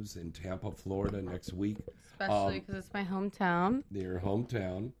Night Moves in Tampa, Florida next week. Especially because it's my hometown. Your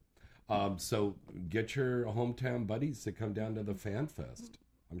hometown. So get your hometown buddies to come down to the Fan Fest.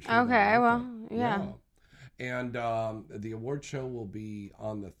 I'm sure. Okay, well, yeah. And the award show will be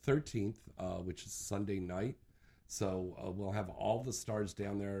on the 13th, which is Sunday night. So we'll have all the stars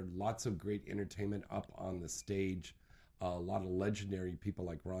down there. Lots of great entertainment up on the stage. A lot of legendary people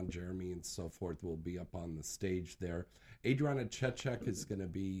like Ron Jeremy and so forth will be up on the stage there. Adriana Chechek is going to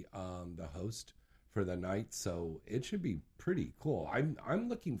be the host for the night, so it should be pretty cool. I'm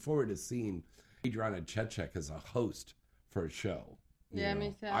looking forward to seeing Adriana Chechek as a host for a show. Yeah,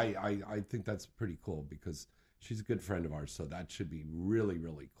 me too. I think that's pretty cool because she's a good friend of ours, so that should be really,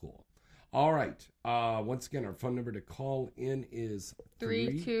 really cool. All right. Once again, our phone number to call in is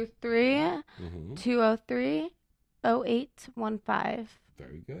 323-203-0815.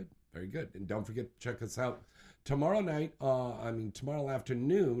 Very good. Very good. And don't forget to check us out tomorrow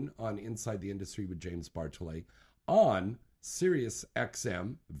afternoon on Inside the Industry with James Bartolet on Sirius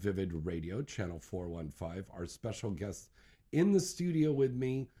XM Vivid Radio, Channel 415. Our special guest in the studio with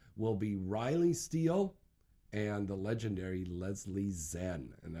me will be Riley Steele and the legendary Leslie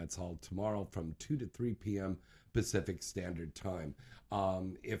Zen. And that's all tomorrow from 2 to 3 p.m. Pacific Standard Time.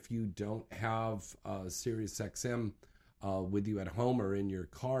 If you don't have Sirius XM with you at home or in your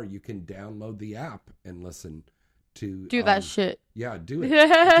car, you can download the app and listen to... Do that shit. Yeah, do it.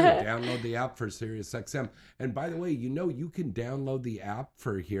 Download the app for Sirius XM. And by the way, you can download the app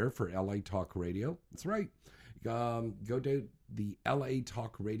for LA Talk Radio. That's right. Go to the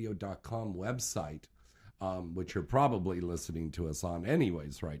latalkradio.com website, which you're probably listening to us on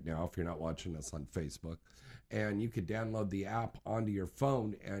anyways right now if you're not watching us on Facebook. And you could download the app onto your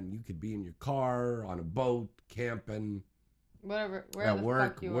phone, and you could be in your car, on a boat, camping, at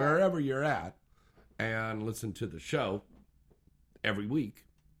work, wherever you're at, and listen to the show every week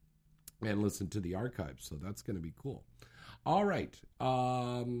and listen to the archives. So that's going to be cool. All right.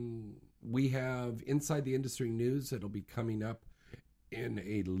 We have Inside the Industry News. It'll be coming up in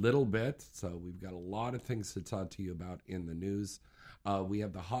a little bit. So we've got a lot of things to talk to you about in the news. We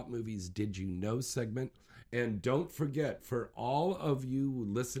have the Hot Movies Did You Know segment. And don't forget, for all of you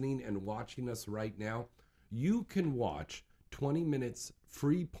listening and watching us right now, you can watch 20 minutes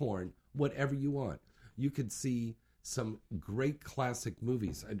free porn, whatever you want. You could see some great classic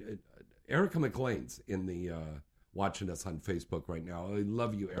movies. Erica McLean's in the watching us on Facebook right now. I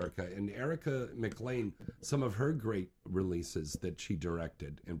love you, Erica. And Erica McLean, some of her great releases that she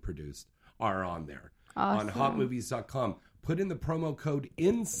directed and produced are on there. Awesome. On hotmovies.com. Put in the promo code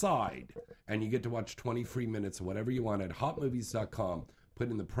INSIDE, and you get to watch 20 free minutes of whatever you want at hotmovies.com. Put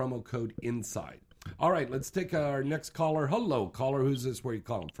in the promo code INSIDE. All right, let's take our next caller. Hello, caller. Who's this? Where you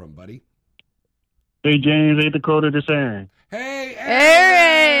calling from, buddy? Hey, James. Hey, Dakota. This Aaron. Hey,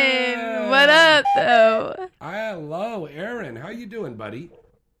 Aaron. What up, though? Hello, Aaron. How you doing, buddy?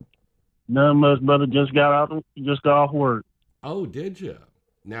 Not much, brother. Just got off work. Oh, did you?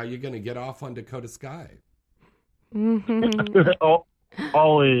 Now you're going to get off on Dakota Sky.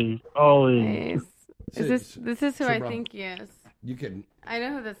 Always. Nice. This is who I think he is. You can. I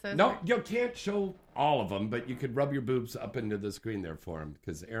know who this is. No, you can't show all of them, but you could rub your boobs up into the screen there for him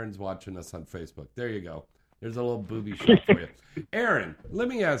because Aaron's watching us on Facebook. There you go. There's a little booby shot for you. Aaron, let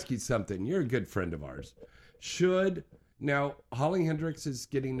me ask you something. You're a good friend of ours. Now, Holly Hendricks is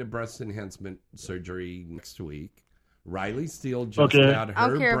getting the breast enhancement surgery next week. Riley Steele just got her breast done. I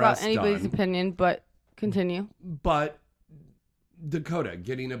don't care about anybody's opinion, but continue. But Dakota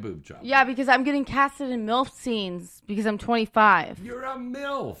getting a boob job. Yeah, because I'm getting casted in MILF scenes because I'm 25. You're a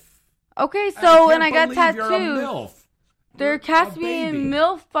MILF. Okay, so when I got tattoos, you're a MILF. They're casting me in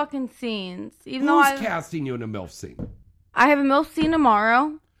MILF fucking scenes. Who's casting you in a MILF scene? I have a MILF scene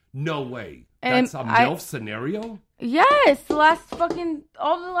tomorrow. No way. That's a MILF scenario? Yes,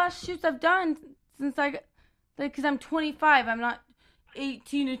 all the last shoots I've done since because I'm 25. I'm not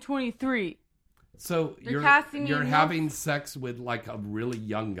 18 or 23. So you're having sex with like a really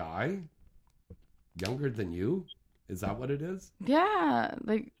young guy? Younger than you? Is that what it is? Yeah,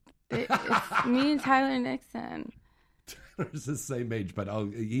 it's me and Tyler Nixon. Tyler's the same age, but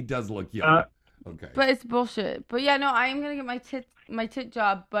he does look young. Okay. But it's bullshit. But yeah, no, I am going to get my tit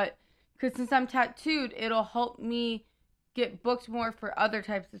job, but because since I'm tattooed, it'll help me get booked more for other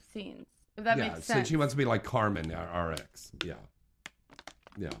types of scenes. If that makes sense. So she wants to be like Carmen, RX. Yeah.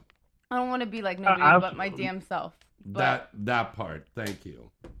 Yeah. I don't want to be like nobody but my damn self. But, that part. Thank you.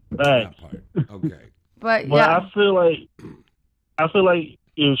 Thanks. That part. Okay. But yeah. I feel like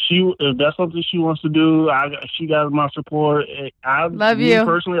if that's something she wants to do, she got my support. I love you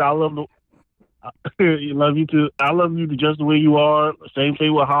personally. I love love you too. I love you just the way you are. Same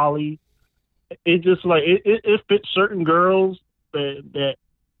thing with Holly. It just like it fits certain girls that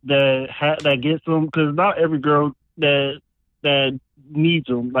gets them, because not every girl that needs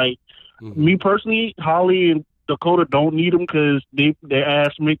them. Like me personally, Holly and Dakota don't need them because their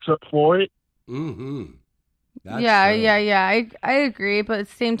ass makes up for it. Mm-hmm. Yeah. I agree, but at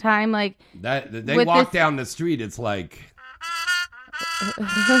the same time, like that they walk down the street, it's like.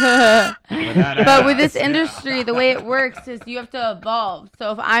 But with this industry, the way it works is you have to evolve.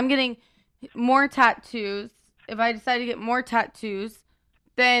 So if I'm getting more tattoos, if I decide to get more tattoos,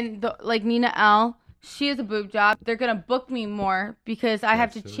 then like Nina L, she has a boob job. They're gonna book me more because I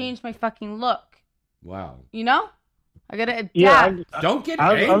have to change my fucking look. Wow. You know, I gotta adapt. Yeah, don't get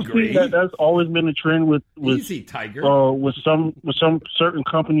angry. That's always been a trend with Easy, Tiger. With some certain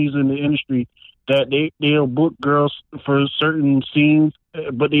companies in the industry that they'll book girls for certain scenes,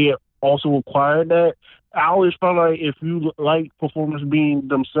 but they also require that. I always felt like if you like performers being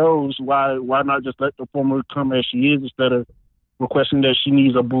themselves, why not just let the performer come as she is instead of requesting that she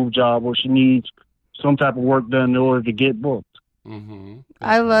needs a boob job or she needs some type of work done in order to get booked. Mm-hmm.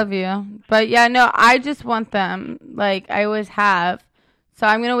 I love you. But yeah, no, I just want them like I always have. So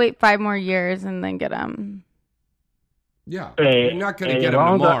I'm going to wait 5 more years and then get them. Yeah. You're not going to get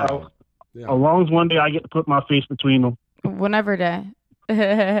them tomorrow. As long as one day I get to put my face between them. Whenever day.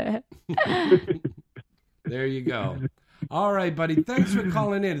 There you go. All right, buddy. Thanks for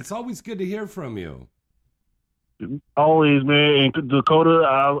calling in. It's always good to hear from you. Always, man. And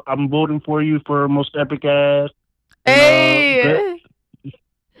Dakota, I'm voting for you for most epic ass. Hey!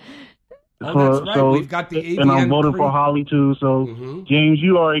 That's right. We've got the AVN. And I'm voting for Holly, too. So, James,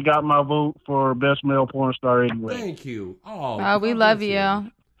 you already got my vote for best male porn star anyway. Thank you. Oh, we love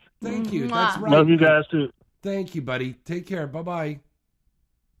you. Thank you. That's right. Love you guys, too. Thank you, buddy. Take care. Bye-bye.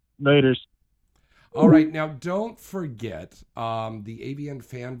 Laters. All right. Now, don't forget, the AVN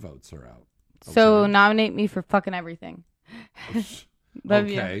fan votes are out. Okay? So, nominate me for fucking everything. Love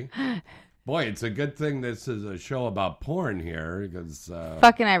you. Boy, it's a good thing this is a show about porn here, because...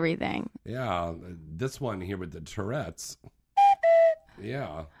 fucking everything. Yeah, this one here with the Tourette's.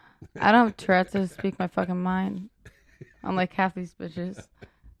 Yeah. I don't have Tourette's, I just speak my fucking mind. Unlike half these bitches.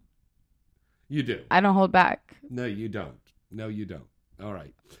 You do. I don't hold back. No, you don't. No, you don't. All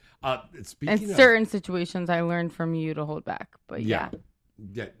right. In certain situations, I learned from you to hold back, but yeah.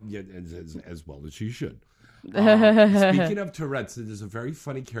 Yeah, as well as you should. Speaking of Tourette's, there's a very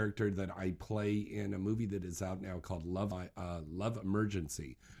funny character that I play in a movie that is out now called Love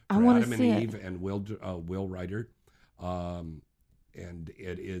Emergency. I want Adam to see and Eve it. and Will Ryder. And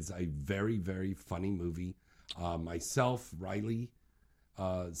it is a very, very funny movie. Myself, Riley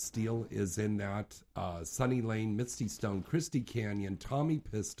Steele is in that. Sunny Lane, Misty Stone, Christy Canyon, Tommy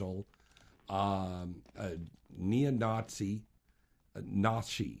Pistol, Nia Nashi.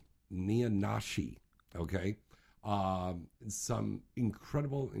 Okay. Some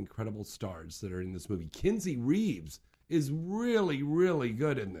incredible stars that are in this movie. Kinsey Reeves is really, really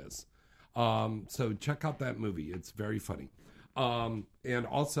good in this. So check out that movie. It's very funny. And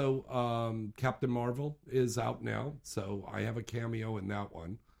also, Captain Marvel is out now. So I have a cameo in that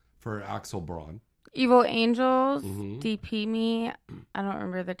one for Axel Braun. Evil Angels, DP Me. I don't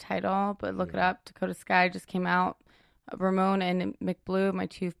remember the title, but look it up. Dakota Sky just came out. Ramon and McBlue, my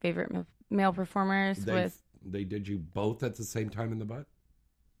 2 favorite male performers. They did you both at the same time in the butt?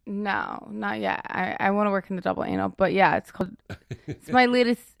 No, not yet. I want to work in the double anal, but yeah, it's my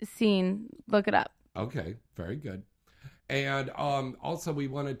latest scene. Look it up. Okay, very good. And also we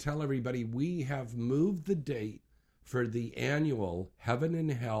want to tell everybody we have moved the date for the annual Heaven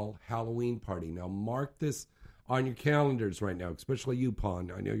and Hell Halloween party. Now mark this on your calendars right now, especially you,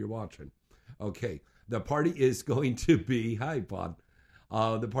 Pond. I know you're watching. Okay, the party is going to be, hi, Pond.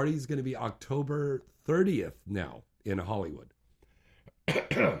 The party is going to be October 30th now in Hollywood.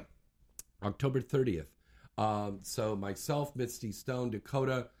 October 30th. So myself, Misty Stone,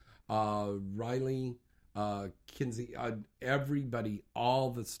 Dakota, Riley, Kinsey, everybody, all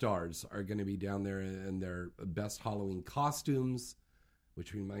the stars are going to be down there in their best Halloween costumes,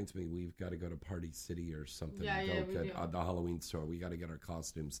 which reminds me, we've got to go to Party City or something. Yeah, go get the Halloween store. We got to get our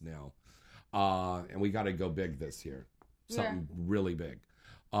costumes now. And we got to go big this year. Something really big.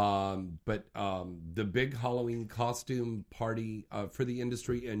 But the big Halloween costume party for the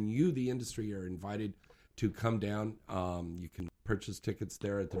industry, and you, the industry, are invited to come down. You can purchase tickets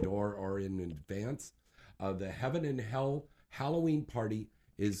there at the door or in advance. The Heaven and Hell Halloween party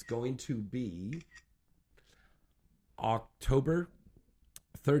is going to be October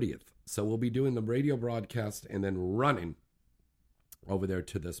 30th. So we'll be doing the radio broadcast and then running over there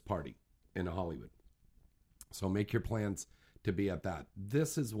to this party in Hollywood. So make your plans to be at that.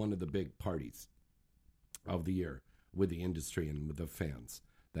 This is one of the big parties of the year with the industry and with the fans.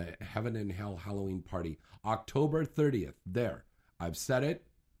 The Heaven and Hell Halloween party, October 30th. There. I've said it.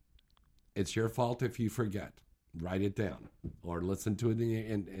 It's your fault if you forget. Write it down or listen to it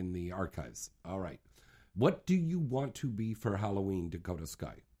in the archives. All right. What do you want to be for Halloween, Dakota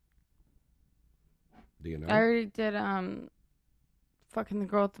Sky? Do you know? I already did fucking the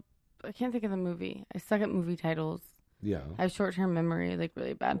girl with the, I can't think of the movie. I suck at movie titles. Yeah. I have short-term memory, like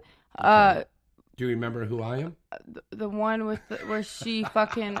really bad. Okay. Do you remember who I am? The one with where she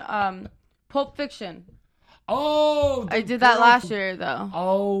fucking Pulp Fiction. Oh, I did that last year though.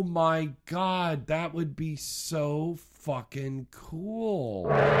 Oh my God, that would be so fucking cool.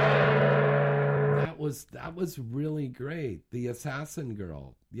 That was really great. The assassin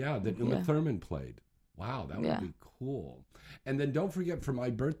girl. Yeah, that Uma Thurman played. Wow, that would be cool. And then don't forget, for my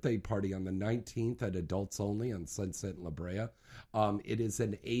birthday party on the 19th at Adults Only on Sunset and La Brea, it is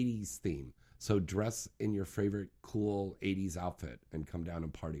an 80s theme. So dress in your favorite cool 80s outfit and come down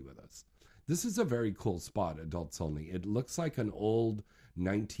and party with us. This is a very cool spot, Adults Only. It looks like an old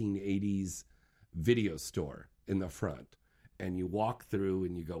 1980s video store in the front. And you walk through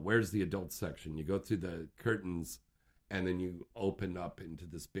and you go, where's the adult section? You go through the curtains and then you open up into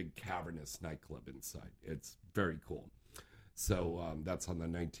this big cavernous nightclub inside. It's very cool. So that's on the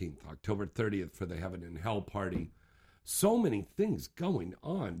 19th, October 30th for the Heaven and Hell party. So many things going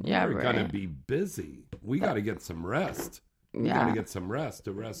on. Yeah, We're going to be busy. We got to get some rest. We got to get some rest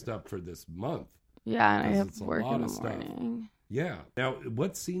to rest up for this month. Yeah, and I have work in the morning. Yeah. Now,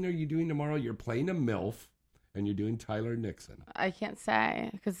 what scene are you doing tomorrow? You're playing a MILF. And you're doing Tyler Nixon. I can't say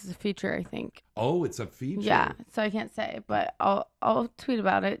because it's a feature, I think. Oh, it's a feature. Yeah, so I can't say, but I'll tweet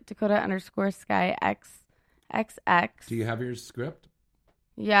about it. Dakota_Sky_XX. Do you have your script?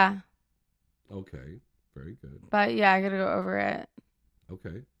 Yeah. Okay, very good. But yeah, I gotta go over it.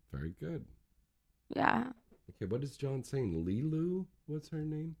 Okay, very good. Yeah. Okay, what is John saying? Lilu? What's her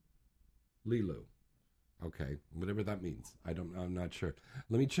name? Lilu. Okay, whatever that means. I'm not sure.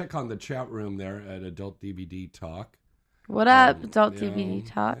 Let me check on the chat room there at Adult DVD Talk. What up, Adult DVD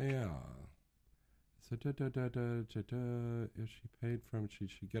Talk? Yeah. So, if she paid from, she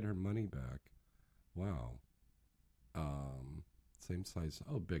should get her money back. Wow. Same size.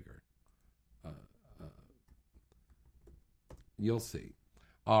 Oh, bigger. You'll see.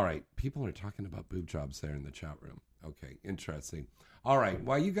 All right. People are talking about boob jobs there in the chat room. Okay, interesting. All right,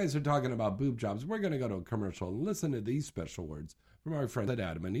 while you guys are talking about boob jobs, we're going to go to a commercial and listen to these special words from our friends at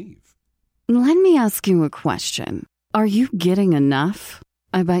Adam and Eve. Let me ask you a question. Are you getting enough?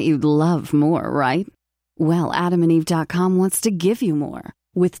 I bet you'd love more, right? Well, AdamandEve.com wants to give you more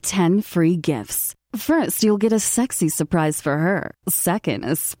with 10 free gifts. First, you'll get a sexy surprise for her. Second,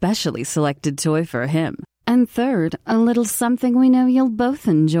 a specially selected toy for him. And third, a little something we know you'll both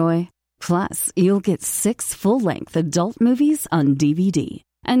enjoy. Plus, you'll get 6 full-length adult movies on DVD.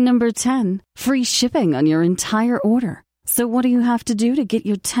 And number 10, free shipping on your entire order. So what do you have to do to get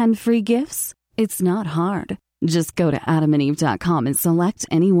your 10 free gifts? It's not hard. Just go to AdamandEve.com and select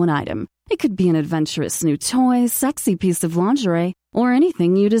any one item. It could be an adventurous new toy, sexy piece of lingerie, or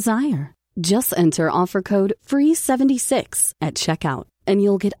anything you desire. Just enter offer code FREE76 at checkout, and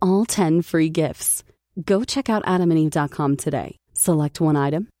you'll get all 10 free gifts. Go check out AdamandEve.com today. Select one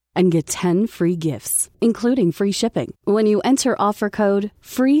item and get 10 free gifts, including free shipping, when you enter offer code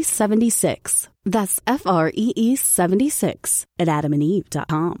FREE76. That's FREE76 at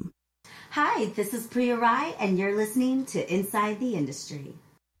AdamandEve.com. Hi, this is Priya Rai, and you're listening to Inside the Industry.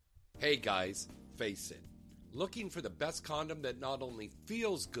 Hey guys, face it. Looking for the best condom that not only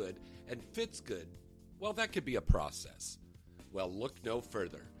feels good and fits good, well, that could be a process. Well, look no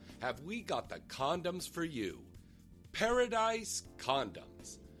further. Have we got the condoms for you? Paradise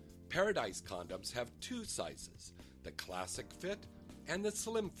Condoms. Paradise Condoms have 2 sizes, the Classic Fit and the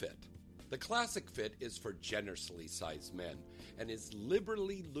Slim Fit. The Classic Fit is for generously sized men and is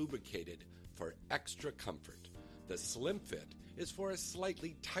liberally lubricated for extra comfort. The Slim Fit is for a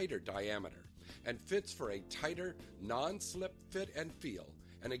slightly tighter diameter and fits for a tighter, non-slip fit and feel.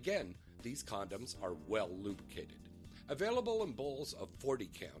 And again, these condoms are well lubricated. Available in bowls of 40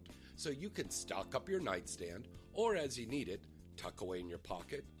 count, so you can stock up your nightstand or as you need it, tuck away in your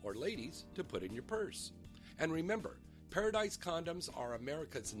pocket, or ladies, to put in your purse. And remember, Paradise Condoms are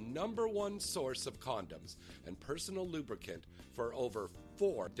America's #1 source of condoms and personal lubricant for over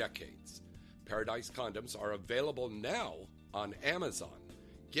 4 decades. Paradise Condoms are available now on Amazon.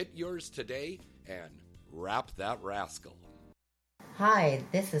 Get yours today and wrap that rascal. Hi,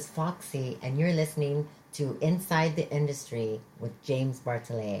 this is Foxy, and you're listening to Inside the Industry with James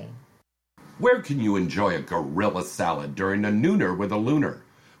Bartolet. Where can you enjoy a gorilla salad during a nooner with a looner?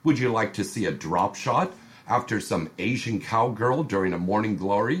 Would you like to see a drop shot after some Asian cowgirl during a morning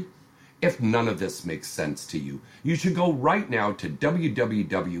glory? If none of this makes sense to you, you should go right now to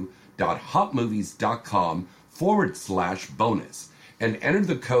www.hotmovies.com/bonus and enter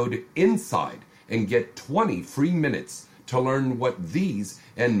the code INSIDE and get 20 free minutes to learn what these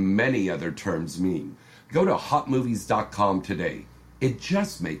and many other terms mean. Go to hotmovies.com today. It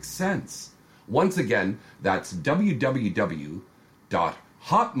just makes sense. Once again, that's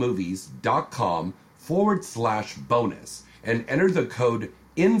www.hotmovies.com/bonus and enter the code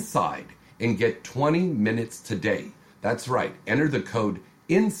INSIDE and get 20 minutes today. That's right. Enter the code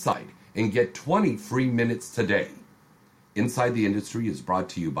INSIDE and get 20 free minutes today. Inside the Industry is brought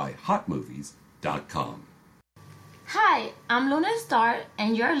to you by hotmovies.com. Hi, I'm Luna Star,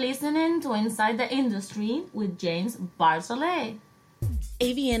 and you're listening to Inside the Industry with James Bartolet.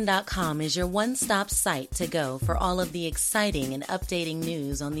 AVN.com is your one-stop site to go for all of the exciting and updating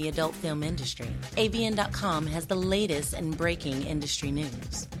news on the adult film industry. AVN.com has the latest and breaking industry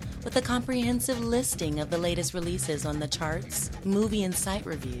news, with a comprehensive listing of the latest releases on the charts, movie and site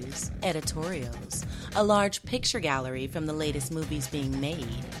reviews, editorials, a large picture gallery from the latest movies being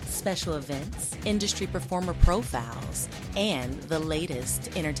made, special events, industry performer profiles, and the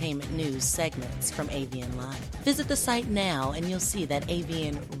latest entertainment news segments from AVN Live. Visit the site now and you'll see that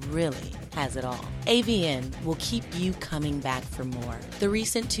AVN really has it all. AVN will keep you coming back for more. The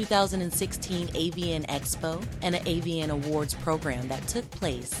recent 2016 AVN Expo and an AVN Awards program that took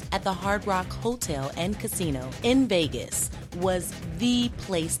place at the Hard Rock Hotel and Casino in Vegas was the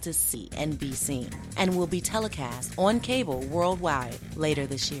place to see and be seen, and will be telecast on cable worldwide later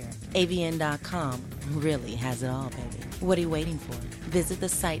this year. AVN.com really has it all, baby. What are you waiting for? Visit the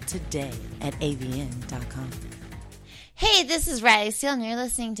site today at AVN.com. Hey, this is Riley Steele, and you're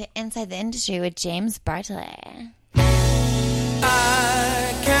listening to Inside the Industry with James Bartolet.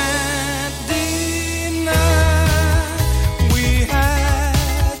 I can't deny we had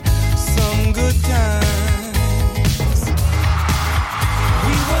some good times.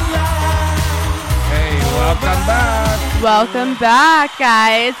 We were live. Hey, welcome back. Welcome back,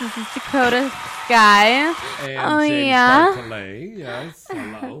 guys. This is Dakota Sky. And James Bartolet. Yes,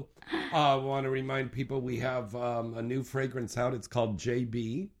 hello. I want to remind people we have a new fragrance out. It's called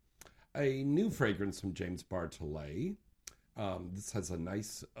JB, a new fragrance from James Bartolet. This has a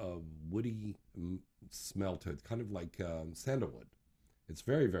nice woody smell to it, kind of like sandalwood. It's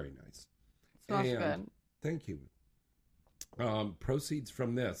very, very nice. Smells good. Thank you. Proceeds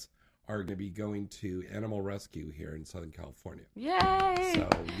from this are going to be going to Animal Rescue here in Southern California. Yay! So,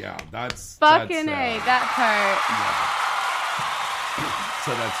 yeah, that's... Fucking A, that part. Yeah.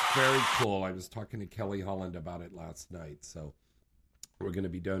 So that's very cool. I was talking to Kelly Holland about it last night. So we're going to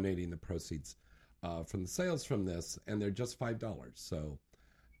be donating the proceeds from the sales from this, and they're just $5. So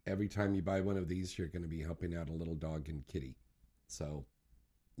every time you buy one of these, you're going to be helping out a little dog and kitty. So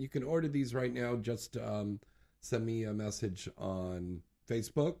you can order these right now. Just send me a message on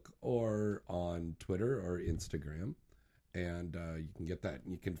Facebook or on Twitter or Instagram, and you can get that.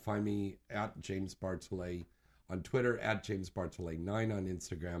 You can find me at James Bartolet on Twitter, at James Bartolet 9 on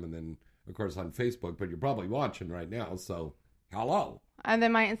Instagram, and then, of course, on Facebook. But you're probably watching right now, so hello. And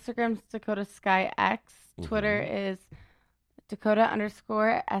then my Instagram is Dakota Sky X. Twitter is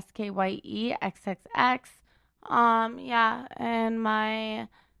Dakota_SKYEXXX. Yeah, and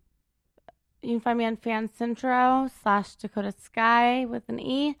you can find me on FanCentro / Dakota Sky with an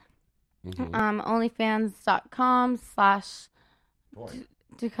E. Onlyfans.com /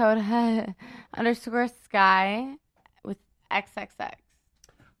 Dakota_Sky with XXX.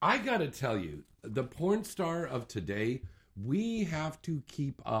 I gotta tell you, the porn star of today, we have to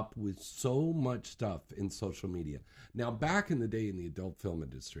keep up with so much stuff in social media. Now, back in the day in the adult film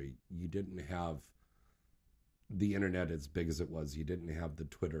industry, you didn't have the internet as big as it was. You didn't have the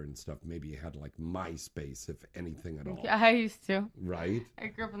Twitter and stuff. Maybe you had like MySpace, if anything at all. Yeah, I used to. Right? I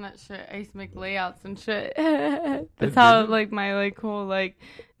grew up in that shit. I used to make layouts and shit. That's how like my like whole like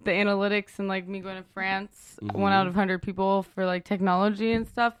the analytics and like me going to France, 1 out of 100 people for like technology and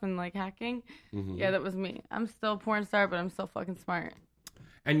stuff and like hacking. Yeah, that was me. I'm still a porn star, but I'm still fucking smart.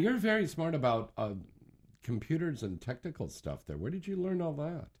 And you're very smart about computers and technical stuff there. Where did you learn all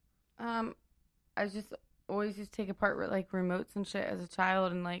that? I just always used to take apart like remotes and shit as a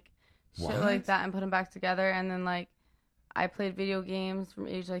child and like shit What? like that and put them back together. And then like I played video games from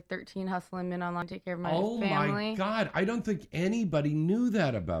age like 13, hustling men online, take care of my family. My God. I don't think anybody knew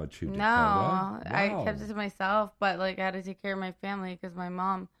that about you, No, Dakota. I Wow. kept it to myself, but like I had to take care of my family because my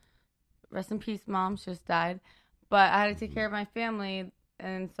mom, rest in peace, mom, she just died. But I had to take care of my family,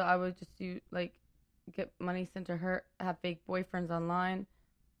 and so I would just get money sent to her, have fake boyfriends online,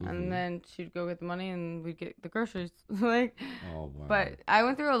 and then she'd go get the money, and we'd get the groceries. Like, Oh, wow. but I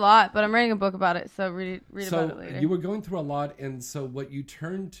went through a lot. But I'm writing a book about it, so read about it later. You were going through a lot, and so what you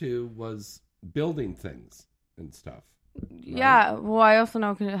turned to was building things and stuff. Yeah, well, I also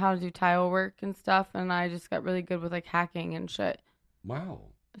know how to do tile work and stuff, and I just got really good with like hacking and shit. Wow.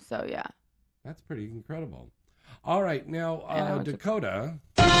 So yeah. That's pretty incredible. All right, now, Dakota.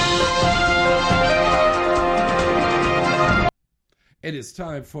 It is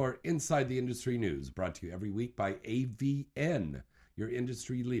time for Inside the Industry News, brought to you every week by AVN, your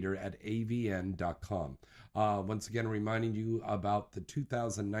industry leader at avn.com. Once again, reminding you about the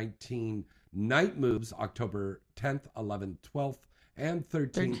 2019 Night Moves, October 10th, 11th, 12th, and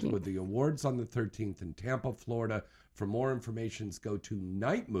 13th, with the awards on the 13th in Tampa, Florida. For more information, go to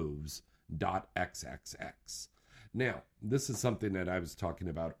nightmoves.xxx. Now, this is something that I was talking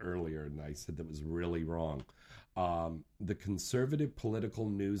about earlier, and I said that was really wrong. The conservative political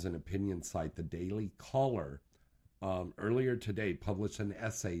news and opinion site, The Daily Caller, earlier today published an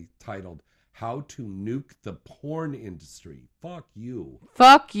essay titled, How to Nuke the Porn Industry. Fuck you.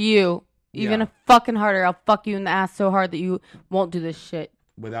 Fuck you. Even Yeah. fucking harder. I'll fuck you in the ass so hard that you won't do this shit.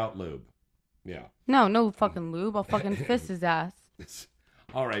 Without lube. Yeah. No fucking lube. I'll fucking fist his ass.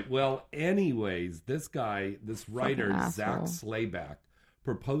 All right. Well, anyways, this guy, this writer, Fucking Zach asshole. Slayback,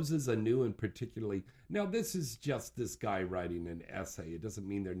 proposes a new and particularly... Now, this is just this guy writing an essay. It doesn't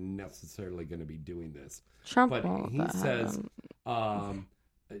mean they're necessarily going to be doing this. Trump But won't he let says him.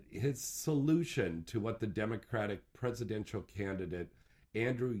 his solution to what the Democratic presidential candidate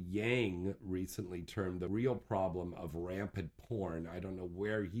Andrew Yang recently termed the real problem of rampant porn. I don't know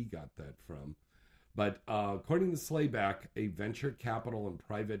where he got that from. But according to Slayback, a venture capital and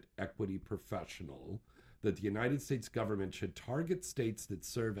private equity professional, that the United States government should target states that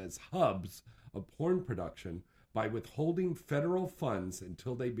serve as hubs of porn production by withholding federal funds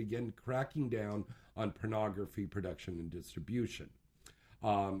until they begin cracking down on pornography production and distribution.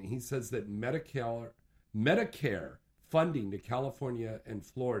 He says that Medicare funding to California and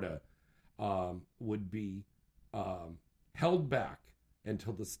Florida would be held back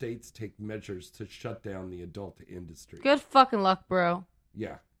until the states take measures to shut down the adult industry. Good fucking luck, bro.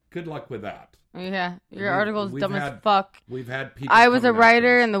 Yeah. Good luck with that. Yeah, your article's dumb as had- fuck. We've had people. I was a coming after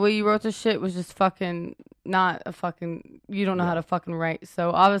writer, us. and the way you wrote the shit was just fucking not a fucking. You don't know how to fucking write,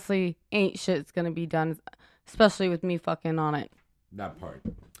 so obviously ain't shit's gonna be done, especially with me fucking on it. That part.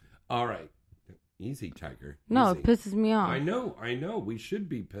 All right. Easy, Tiger. No, Easy. it pisses me off. I know. We should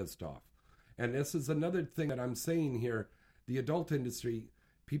be pissed off. And this is another thing that I'm saying here. The adult industry,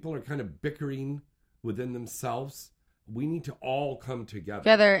 people are kind of bickering within themselves. We need to all come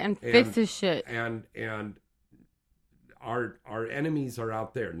together. And fix this shit. And our enemies are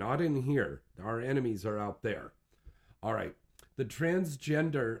out there, not in here. Our enemies are out there. All right. The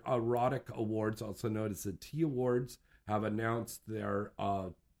Transgender Erotic Awards, also known as the T Awards, have announced their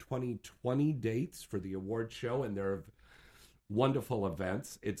 2020 dates for the award show and their wonderful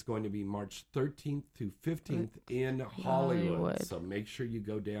events. It's going to be March 13th to 15th in Hollywood. So make sure you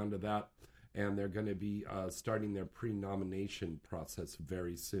go down to that. And they're going to be starting their pre-nomination process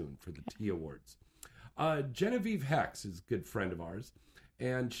very soon for the T Awards. Genevieve Hex is a good friend of ours,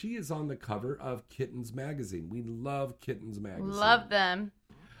 and she is on the cover of Kittens Magazine. We love Kittens Magazine. Love them.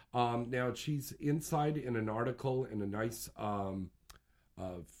 Now, she's inside in an article in a nice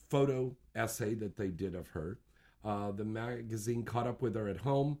photo essay that they did of her. The magazine caught up with her at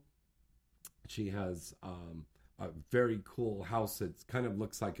home. She has a very cool house that kind of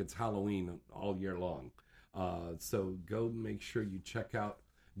looks like it's Halloween all year long. So go make sure you check out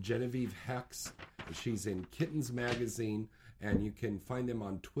Genevieve Hex. She's in Kittens Magazine, and you can find them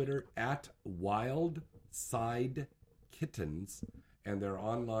on Twitter at WildSideKittens, and they're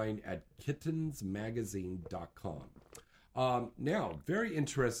online at kittensmagazine.com. Now, very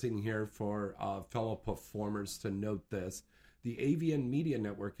interesting here for fellow performers to note this. The AVN Media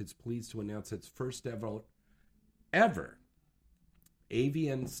Network is pleased to announce its first ever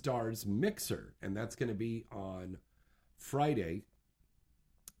AVN Stars Mixer, and that's going to be on Friday,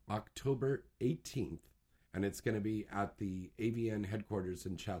 October 18th, and it's going to be at the AVN headquarters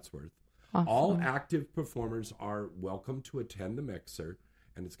in Chatsworth. Awesome. All active performers are welcome to attend the mixer,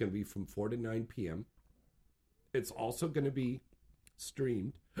 and it's going to be from 4 to 9 p.m. It's also going to be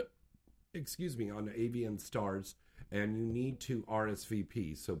streamed, on AVN Stars, and you need to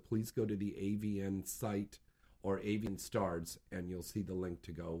RSVP. So please go to the AVN site or AVN Stars, and you'll see the link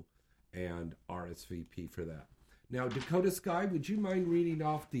to go and RSVP for that. Now, Dakota Sky, would you mind reading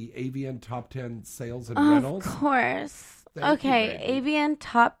off the AVN Top 10 sales and rentals? Of course. Thank you, Okay, AVN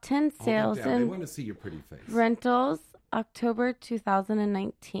Top 10 sales They and want to see your pretty face. rentals, October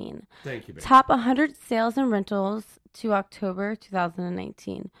 2019. Thank you, baby. Top 100 sales and rentals to October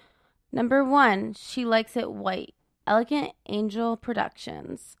 2019. Number 1, She Likes It White, Elegant Angel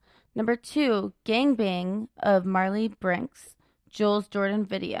Productions. Number 2, Gangbang of Marley Brinks, Jules Jordan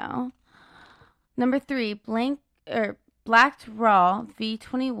Video. Number 3, Blacked Raw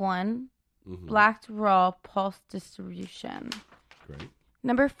V21, Blacked Raw Pulse Distribution. Great.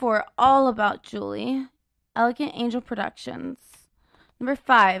 Number 4, All About Julie, Elegant Angel Productions. Number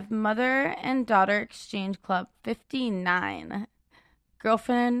 5, Mother and Daughter Exchange Club 59,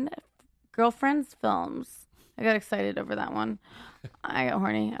 Girlfriends Films. I got excited over that one. I got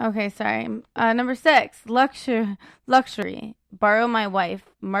horny. Okay, sorry. Number 6, Luxury, Borrow My Wife,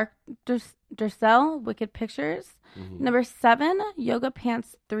 Mark Durcell, Wicked Pictures. Number 7, Yoga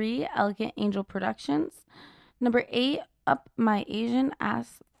Pants 3, Elegant Angel Productions. Number 8, Up My Asian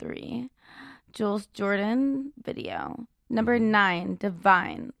Ass 3, Jules Jordan Video. Number 9,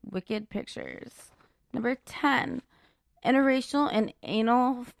 Divine, Wicked Pictures. Number 10, Interracial and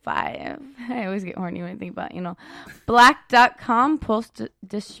Anal 5. I always get horny when I think about anal. Black.com Post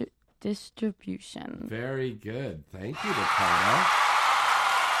Distribution. Very good. Thank you, Dakota.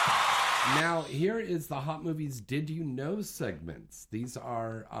 Now, here is the Hot Movies Did You Know segments. These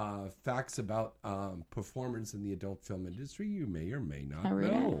are facts about performers in the adult film industry you may or may not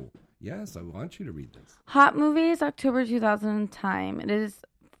know. Yes, I want you to read this. Hot Movies, October 2000 time. It is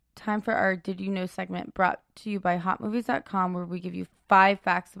time for our Did You Know segment, brought to you by hotmovies.com, where we give you 5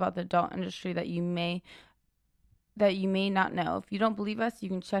 facts about the adult industry that you may not know. If you don't believe us, you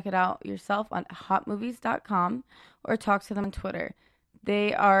can check it out yourself on hotmovies.com or talk to them on Twitter.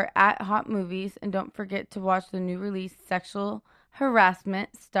 They are at Hot Movies, and don't forget to watch the new release, Sexual Harassment,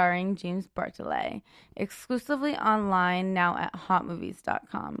 starring James Bartolet, exclusively online now at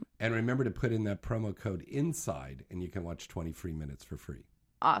hotmovies.com. And remember to put in that promo code INSIDE, and you can watch 20 free minutes for free.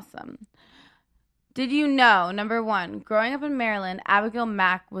 Awesome. Did you know, number 1, growing up in Maryland, Abigail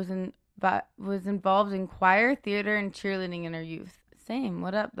Mack was involved in choir, theater, and cheerleading in her youth. Same.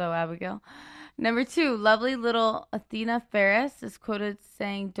 What up, though, Abigail? Number 2, lovely little Athena Ferris is quoted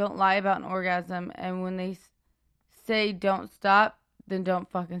saying, "Don't lie about an orgasm, and when they say don't stop, then don't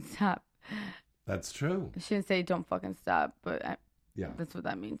fucking stop." That's true. She didn't say don't fucking stop, but yeah, that's what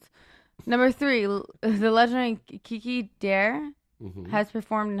that means. Number 3, the legendary Kiki Dare has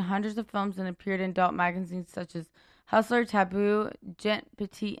performed in hundreds of films and appeared in adult magazines such as Hustler, Taboo, Gent,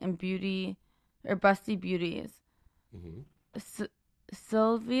 Petite, and Beauty, or Busty Beauties.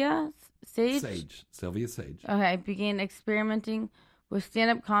 Sylvia Sage. Sylvia Sage. Okay, began experimenting with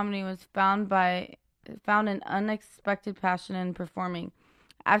stand-up comedy. Was found an unexpected passion in performing.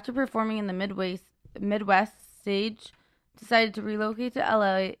 After performing in the Midwest, Sage decided to relocate to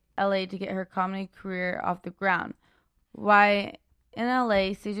LA to get her comedy career off the ground. While in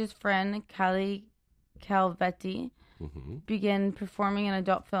LA, Sage's friend Callie Calvetti began performing in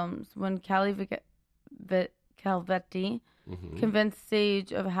adult films. When Callie Calvetti convinced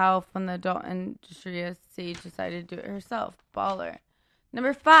Sage of how fun the adult industry is, Sage decided to do it herself. Baller.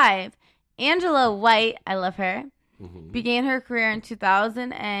 Number 5, Angela White, I love her, began her career in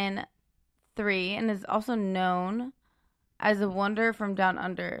 2003 and is also known as a wonder from down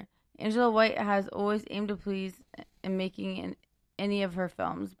under. Angela White has always aimed to please in making any of her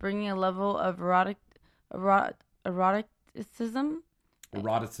films, bringing a level of eroticism.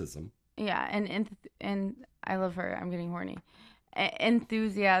 Yeah, and I love her. I'm getting horny.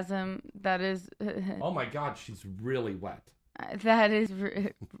 Enthusiasm that is. Oh my God, she's really wet. That is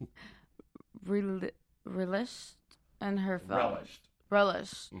relished in her film.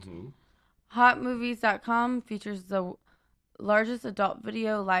 Relished. Hotmovies.com features the largest adult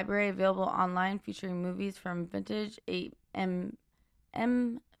video library available online, featuring movies from vintage 8mm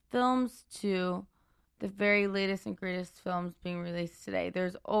films to the very latest and greatest films being released today.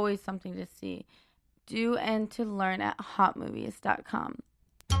 There's always something to see, do, and to learn at hotmovies.com.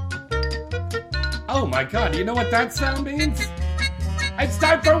 Oh my God, you know what that sound means? It's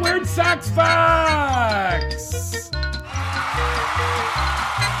time for Weird Sex Facts!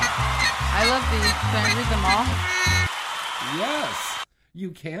 I love these. Can I read them all? Yes.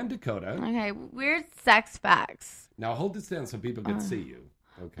 You can, Dakota. Okay, weird sex facts. Now hold this down so people can see you.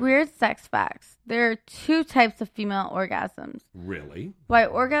 Okay. Weird sex facts. There are 2 types of female orgasms. Really? Why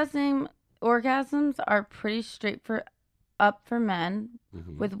orgasms are pretty straight for men.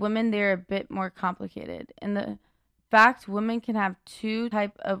 Mm-hmm. With women, they're a bit more complicated. In the fact, women can have 2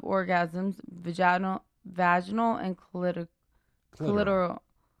 types of orgasms: vaginal and clitoral,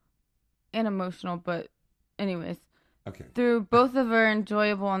 and emotional. But, anyways. Okay. Through both of are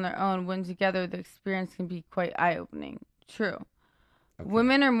enjoyable on their own, when together the experience can be quite eye-opening. True. Okay.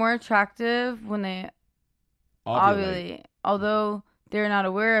 Women are more attractive when they ovulate. Although they're not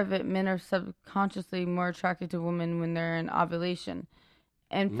aware of it, men are subconsciously more attracted to women when they're in ovulation.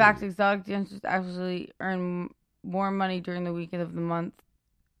 In fact, exotic dancers actually earn more money during the week of the month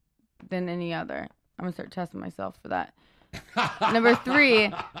than any other. I'm going to start testing myself for that. Number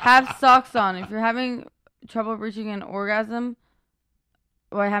 3, have socks on. If you're having trouble reaching an orgasm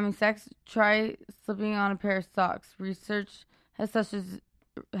while having sex, try slipping on a pair of socks. Research has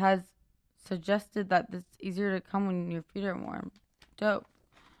suggested that it's easier to come when your feet are warm. Dope.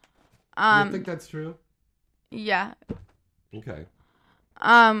 You think that's true? Yeah. Okay.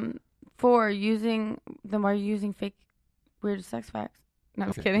 4, why are you using fake weird sex facts? No,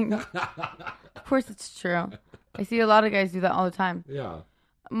 I'm kidding. Of course it's true. I see a lot of guys do that all the time. Yeah.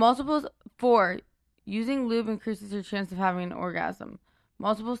 4, using lube increases your chance of having an orgasm.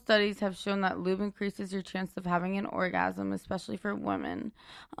 Multiple studies have shown that lube increases your chance of having an orgasm, especially for women.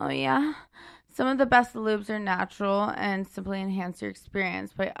 Oh, yeah? Some of the best lubes are natural and simply enhance your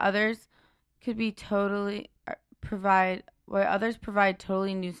experience, while others provide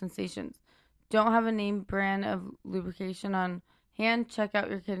totally new sensations. Don't have a name brand of lubrication on hand? Check out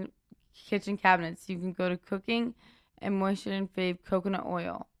your kitchen cabinets. You can go to cooking and moisten and fave coconut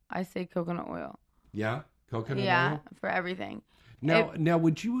oil. I say coconut oil. Yeah? Coconut oil? Yeah, for everything. Now,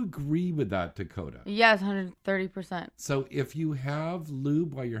 would you agree with that, Dakota? Yes, 130%. So if you have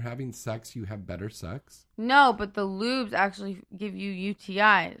lube while you're having sex, you have better sex? No, but the lubes actually give you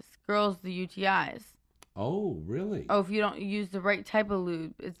UTIs. Girls, the UTIs. Oh, really? Oh, if you don't use the right type of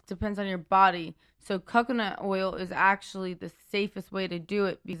lube. It depends on your body. So coconut oil is actually the safest way to do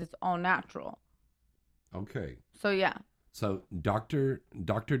it because it's all natural. Okay. So, yeah. So Dr.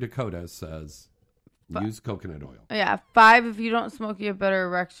 Dakota says use coconut oil. Yeah. 5, if you don't smoke, you have better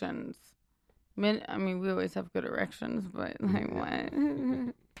erections. We always have good erections, but like what?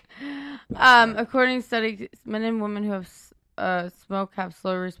 According to studies, men and women who have smoke have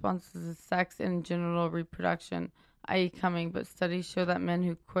slower responses to sex and genital reproduction, i.e. coming, but studies show that men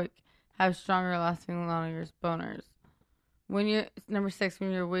who quit have stronger lasting longer boners. Number 6,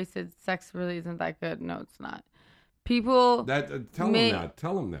 when you're wasted, sex really isn't that good. No, it's not. People tell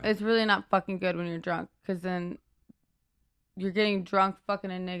them that. It's really not fucking good when you're drunk, because then you're getting drunk, fucking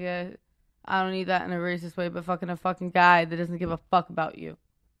a nigga. I don't need that in a racist way, but fucking a fucking guy that doesn't give a fuck about you,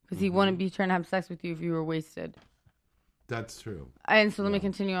 because he wouldn't be trying to have sex with you if you were wasted. That's true. And so let me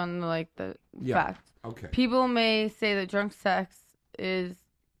continue on the fact. Okay. People may say that drunk sex is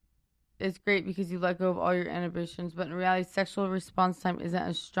great because you let go of all your inhibitions, but in reality, sexual response time isn't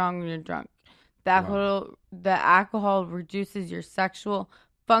as strong when you're drunk. The alcohol reduces your sexual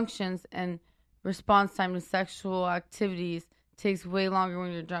functions, and response time to sexual activities takes way longer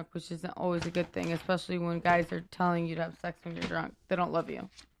when you're drunk, which isn't always a good thing, especially when guys are telling you to have sex when you're drunk. They don't love you.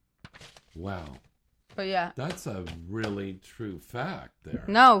 Wow. But yeah. That's a really true fact there.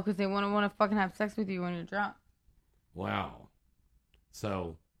 No, because they want to fucking have sex with you when you're drunk. Wow.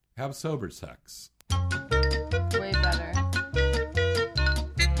 So, have sober sex. Way better.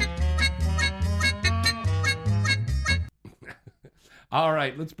 All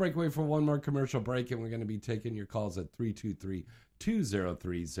right, let's break away for one more commercial break, and we're going to be taking your calls at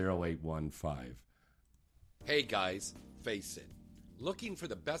 323-203-0815. Hey guys, face it. Looking for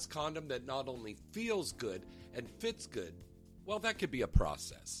the best condom that not only feels good and fits good, well, that could be a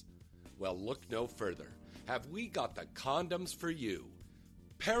process. Well, look no further. Have we got the condoms for you?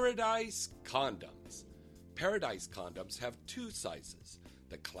 Paradise Condoms. Paradise Condoms have 2 sizes,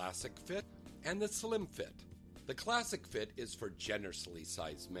 the Classic Fit and the Slim Fit. The Classic Fit is for generously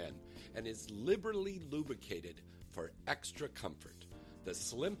sized men and is liberally lubricated for extra comfort. The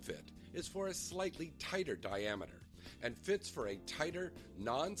Slim Fit is for a slightly tighter diameter and fits for a tighter,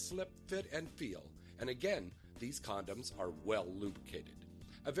 non-slip fit and feel. And again, these condoms are well lubricated.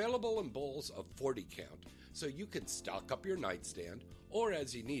 Available in bowls of 40 count, so you can stock up your nightstand, or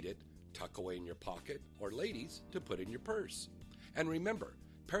as you need it, tuck away in your pocket, or ladies, to put in your purse. And remember,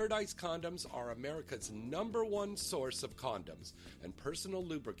 Paradise Condoms are America's #1 source of condoms and personal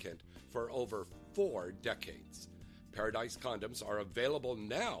lubricant for over 4 decades. Paradise condoms are available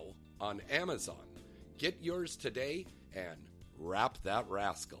now on Amazon. Get yours today and wrap that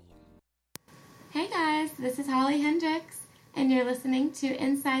rascal. Hey guys, this is Holly Hendricks, and you're listening to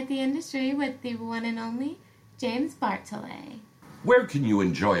Inside the Industry with the one and only James Bartolet. Where can you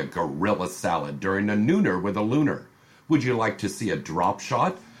enjoy a gorilla salad during a nooner with a looner? Would you like to see a drop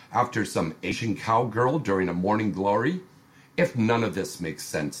shot after some Asian cowgirl during a morning glory? If none of this makes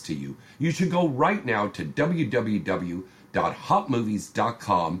sense to you, you should go right now to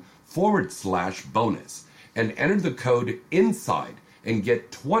www.hotmovies.com/bonus and enter the code INSIDE and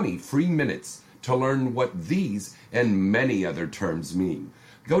get 20 free minutes to learn what these and many other terms mean.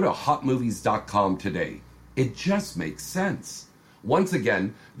 Go to hotmovies.com today. It just makes sense. Once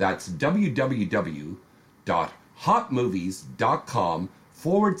again, that's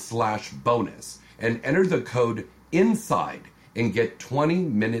www.hotmovies.com/bonus and enter the code INSIDE and get 20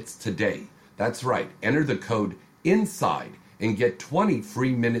 minutes today. That's right. Enter the code INSIDE and get 20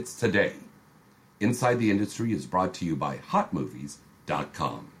 free minutes today. Inside the Industry is brought to you by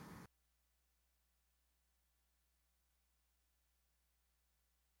hotmovies.com.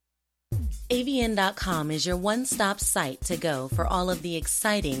 AVN.com is your one-stop site to go for all of the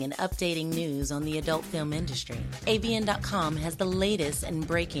exciting and updating news on the adult film industry. AVN.com has the latest and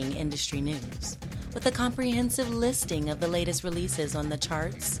breaking industry news, with a comprehensive listing of the latest releases on the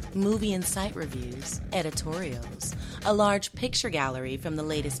charts, movie and site reviews, editorials, a large picture gallery from the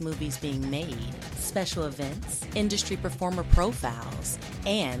latest movies being made, special events, industry performer profiles,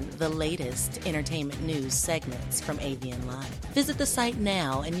 and the latest entertainment news segments from AVN Live. Visit the site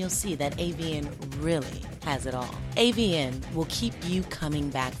now and you'll see that AVN really has it all. AVN will keep you coming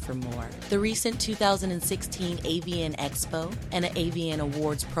back for more. The recent 2016 AVN Expo and an AVN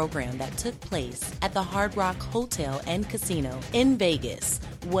Awards program that took place at the Hard Rock Hotel and Casino in Vegas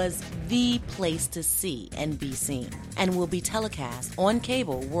was the place to see and be seen, and will be telecast on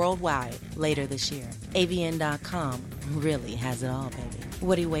cable worldwide later this year. AVN.com really has it all, baby.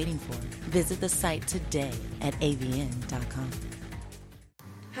 What are you waiting for? Visit the site today at AVN.com.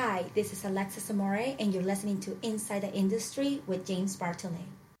 Hi, this is Alexis Amore, and you're listening to Inside the Industry with James Bartolet.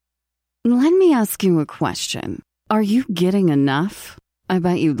 Let me ask you a question. Are you getting enough? I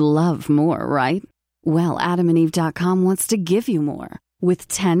bet you'd love more, right? Well, AdamandEve.com wants to give you more with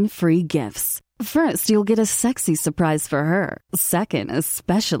 10 free gifts. First, you'll get a sexy surprise for her. Second, a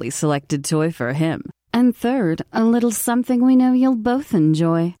specially selected toy for him. And third, a little something we know you'll both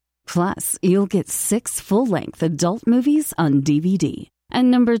enjoy. Plus, you'll get 6 full-length adult movies on DVD. And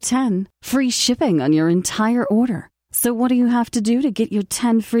number 10, free shipping on your entire order. So what do you have to do to get your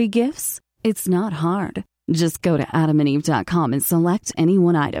 10 free gifts? It's not hard. Just go to AdamandEve.com and select any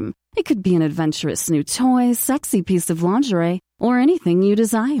one item. It could be an adventurous new toy, sexy piece of lingerie, or anything you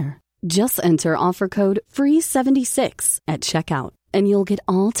desire. Just enter offer code FREE76 at checkout, and you'll get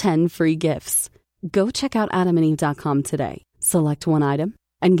all 10 free gifts. Go check out AdamandEve.com today. Select one item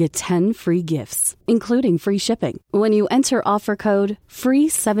and get 10 free gifts, including free shipping, when you enter offer code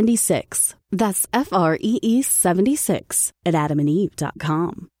FREE76. That's FREE76 at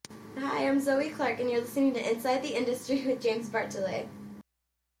AdamandEve.com. Hi, I'm Zoe Clark, and you're listening to Inside the Industry with James Bartolet.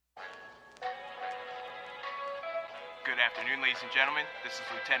 Good afternoon, ladies and gentlemen. This is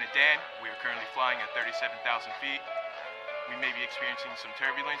Lieutenant Dan. We are currently flying at 37,000 feet. We may be experiencing some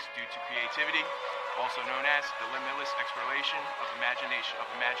turbulence due to creativity, also known as the limitless exploration of imagination.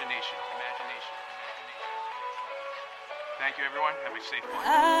 Thank you, everyone. Have a safe flight.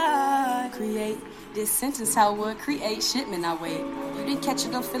 I create this sentence, how would create shipment. I wait. You didn't catch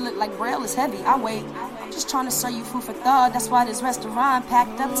it, don't feel it like Braille is heavy. I wait. I'm just trying to serve you food for thought. That's why this restaurant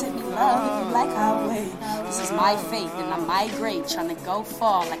packed up to me love. If you like, I wait. This is my fate, and I migrate, trying to go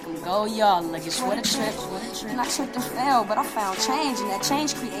far like I'm go y'all. Luggage for the trip. And I tripped and fell, but I found change, and that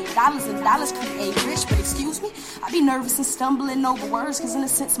change create dollars, and dollars create rich. But excuse me, I be nervous and stumbling over words, cause in a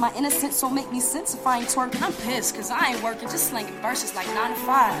sense my innocence don't make me sense if I ain't twerking. I'm pissed, cause I ain't working, just slinging verses like 9 to 5.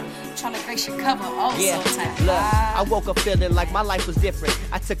 I'm trying to grace your cover, sometimes. Look, I woke up feeling like my life was different.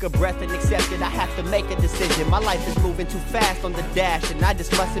 I took a breath and accepted I have to make a decision. My life is moving too fast on the dash, and I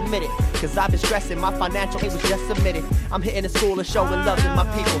just must admit it, cause I've been stressing, my financial aid was just submitted. I'm hitting the school and showing love to my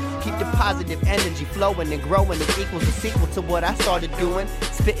people. Keep the positive energy flowing and growing. It equals a sequel to what I started doing.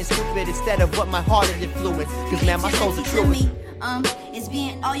 Spitting stupid instead of what my heart is influenced. Cause now my soul's a truth. It's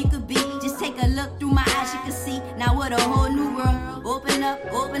being all you could be. Just take a look through my eyes, you can see. Now with a whole new world. Open up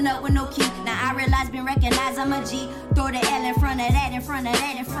with no key. Now I realize, been recognized, I'm a G. Throw the L in front of that, in front of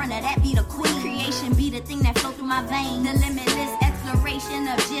that, in front of that. Be the queen. Creation be the thing that flow through my veins. The limitless exploration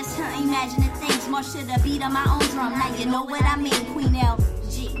of just imagining things. More to the beat of my own drum. Now you know what I mean. Queen L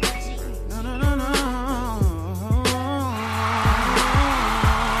G.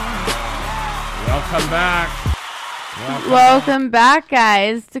 Welcome back. Welcome back,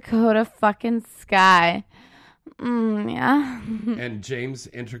 guys. Dakota fucking Sky. Yeah. And James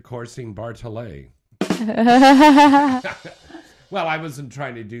intercoursing Bartolet. Well, I wasn't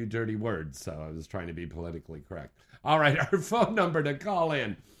trying to do dirty words, so I was trying to be politically correct. All right, our phone number to call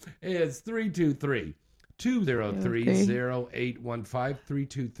in is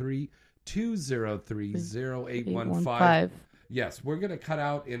 323-203-0815, 323-203-0815. Yes, we're going to cut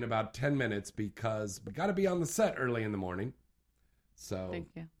out in about 10 minutes because we got to be on the set early in the morning. So, Thank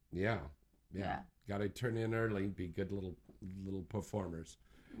you. Yeah. Got to turn in early, be good little performers,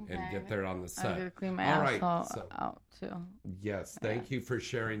 and get there on the set. I'm going to clean my asshole out, too. Yes, thank you for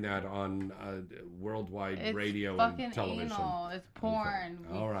sharing that on worldwide radio and television. It's fucking anal. It's porn.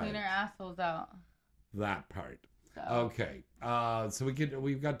 Okay. All right. Clean our assholes out. That part. So. Okay. So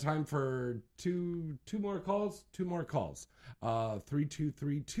we've got time for two more calls.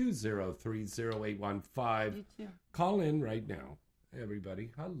 323-203-0815. Call in right now, everybody.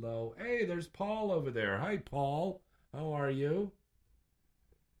 Hello. Hey, there's Paul over there. Hi, Paul. How are you?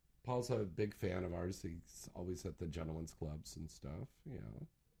 Paul's a big fan of ours. He's always at the gentlemen's clubs and stuff. Yeah,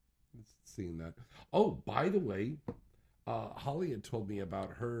 seeing that. Oh, by the way, Holly had told me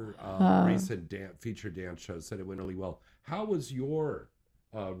about her recent feature dance show. Said it went really well. How was your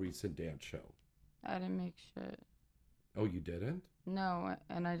recent dance show? I didn't make shit. Oh, you didn't? No,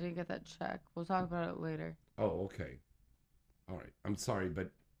 and I didn't get that check. We'll talk about it later. Oh, okay. All right. I'm sorry, but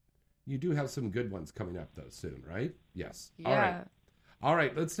you do have some good ones coming up, though, soon, right? Yes. Yeah. All right. All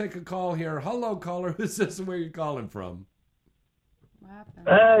right, let's take a call here. Hello, caller. Who's this and where are you calling from? What happened?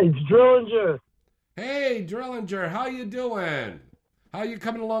 Hey, it's Drillinger. Hey, Drillinger. How you doing? How you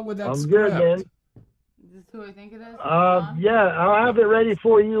coming along with that I'm script? good, man. Is this who I think it is? Yeah, I'll have it ready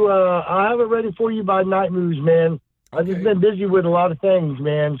for you. I'll have it ready for you by Night Moves, man. I've just been busy with a lot of things,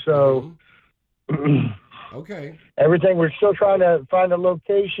 man. So, Okay. Everything. We're still trying to find a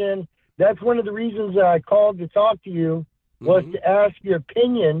location. That's one of the reasons that I called to talk to you was to ask your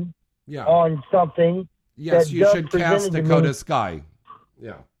opinion on something. Yes, that you Doug should cast presented to Dakota me. Sky.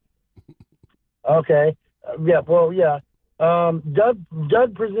 Yeah. Okay.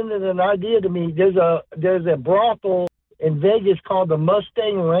 Doug presented an idea to me. There's a brothel in Vegas called the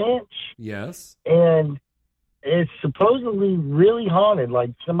Mustang Ranch. Yes. And it's supposedly really haunted.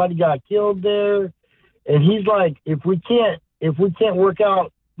 Like somebody got killed there. And he's like, if we can't work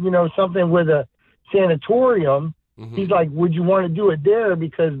out, something with a sanatorium, he's like, would you want to do it there?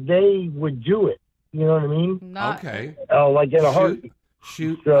 Because they would do it. You know what I mean? Okay. Oh, like in a heartbeat.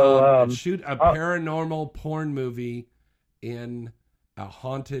 Shoot a paranormal porn movie in a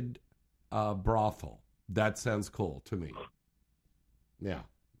haunted brothel. That sounds cool to me. Yeah.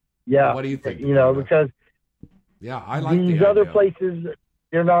 Yeah. What do you think? Because I like these other places.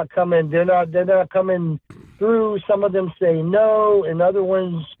 They're not coming. They're not coming through. Some of them say no, and other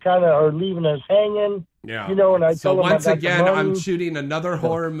ones kind of are leaving us hanging. Yeah. And I so tell them once I got the again, I'm money. shooting another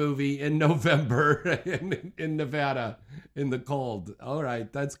horror movie in November in Nevada in the cold. All right,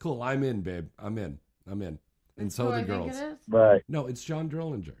 that's cool. I'm in, babe. I'm in. And so are the girls. Right. No, it's John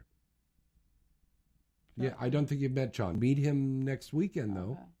Drillinger. Yeah, I don't think you've met John. Meet him next weekend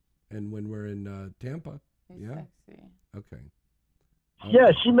though, and when we're in Tampa. He's sexy. Okay.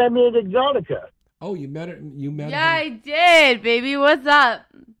 Yeah, she met me at Exotica. Oh, you met her? You met her? Yeah, I did, baby. What's up?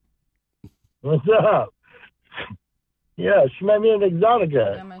 What's up? Yeah, she met me at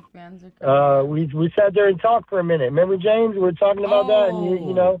Exotica. Yeah, my fans are coming. We sat there and talked for a minute. Remember, James? We were talking about that, and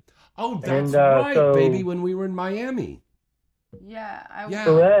you know. Oh, that's right, baby. When we were in Miami. Yeah,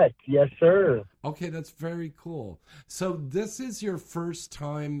 Correct. Yes, sir. Okay, that's very cool. So this is your first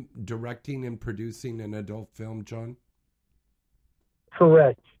time directing and producing an adult film, John?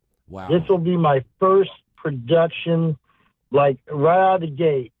 Correct. Wow. This will be my first production, like right out of the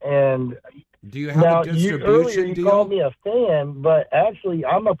gate. And do you have a distribution you deal? called me a fan, but actually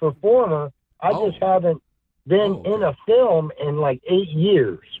I'm a performer. I just haven't been in a film in like 8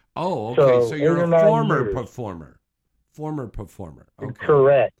 years. Oh, okay. So you're a 8 or 9 former years. performer. Former performer. Okay.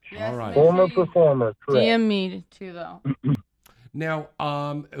 Correct. All right. Former performer. Correct. DM me too, though. Now,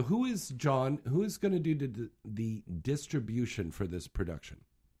 who is John? Who is going to do the distribution for this production?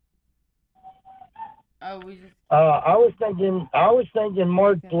 I was thinking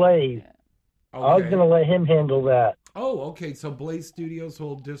Mark Blaze. I was going to let him handle that. Oh, okay. So Blaze Studios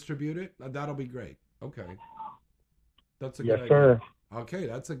will distribute it. That'll be great. Okay, that's a good idea. Yes, sir. Okay,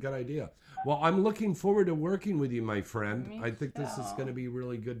 that's a good idea. Well, I'm looking forward to working with you, my friend. I think this is going to be a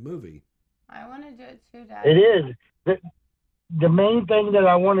really good movie. I want to do it too, Dad. It is. The main thing that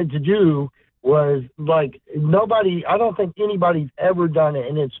I wanted to do was like I don't think anybody's ever done it,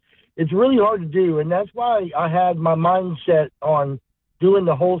 and it's really hard to do, and that's why I had my mindset on doing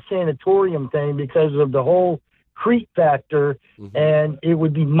the whole sanatorium thing, because of the whole creep factor, and it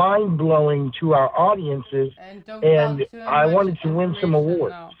would be mind blowing to our audiences. And I wanted to win some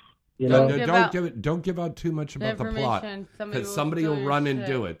awards. You know? Don't give out too much about the plot, because somebody will run and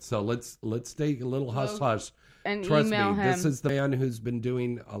do it. So let's stay a little hush hush. And trust me, email him. This is the man who's been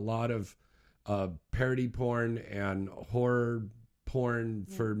doing a lot of parody porn and horror porn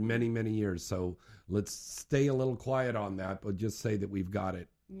for many, many years. So let's stay a little quiet on that, but just say that we've got it.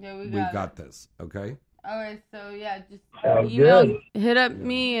 Yeah, we've got this. Okay. All right, so yeah, just Sounds email, good. hit up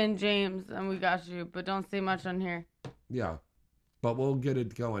me and James, and we got you. But don't say much on here. Yeah, but we'll get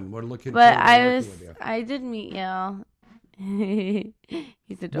it going. We're looking. But forward to working with you. I did meet Yale. He's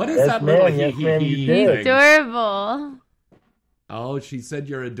adorable. What is that little you thing? did. Adorable. Oh, she said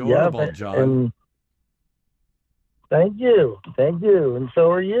you're adorable, Yep, John. and thank you, and so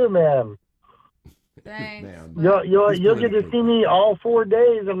are you, ma'am. Thanks. Man. You'll get to see me all 4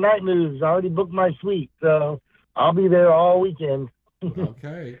 days of Night Moves. I already booked my suite, so I'll be there all weekend.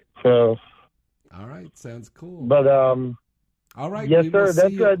 Okay. So. All right, sounds cool. But all right, yes, we will sir.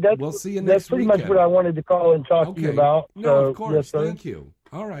 see you. We'll see you next That's pretty weekend. much what I wanted to call and talk to you about. No, So, of course. yes, sir. Thank you.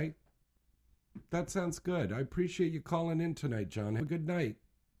 All right. That sounds good. I appreciate you calling in tonight, John. Have a good night.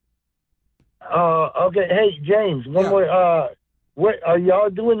 Okay. Hey, James. One more. What are y'all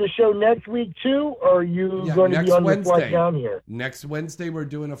doing the show next week too, or are you going to next be on Wednesday. the flight down here? Next Wednesday we're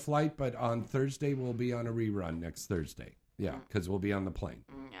doing a flight, but on Thursday we'll be on a rerun next Thursday. Yeah, because we'll be on the plane.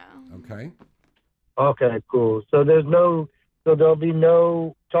 Yeah. Okay. Okay, cool. So there'll be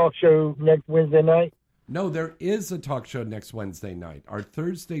no talk show next Wednesday night? No, there is a talk show next Wednesday night. Our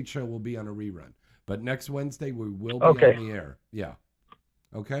Thursday show will be on a rerun, but next Wednesday we will be Okay. on the air. Yeah.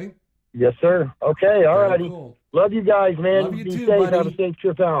 Okay. Yes, sir. Okay, all righty. Cool. Love you guys, man. Love you Be too, safe. buddy. Have a safe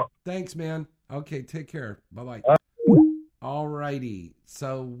trip out. Thanks, man. Okay, take care. Bye-bye. All righty.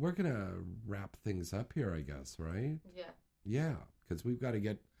 So we're going to wrap things up here, I guess, right? Yeah. Yeah, because we've got to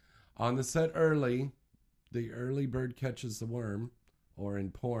get on the set early. The early bird catches the worm, or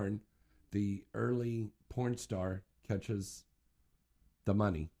in porn, the early porn star catches the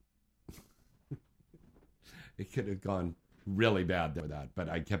money. It could have gone really bad with that, but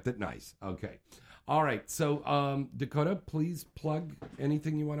I kept it nice. Okay. All right. So, Dakota, please plug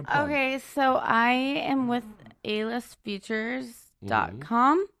anything you want to plug. Okay, so I am with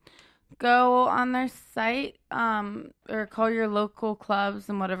alistfeatures.com. Go on their site, or call your local clubs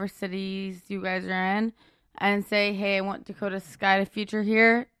in whatever cities you guys are in and say, hey, I want Dakota Sky to feature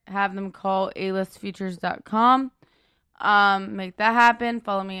here. Have them call alistfeatures.com. Make that happen.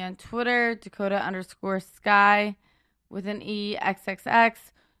 Follow me on Twitter, Dakota_Sky with an E, XXX.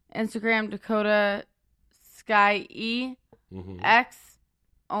 Instagram, Dakota Sky E, X.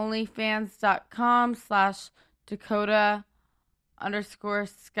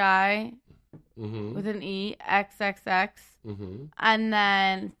 Onlyfans.com/Dakota_Sky with an E, XXX. And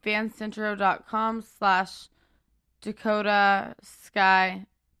then fancentro.com/Dakota Sky.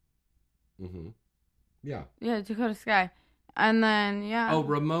 Yeah. Yeah, Dakota Sky. And then, yeah. Oh,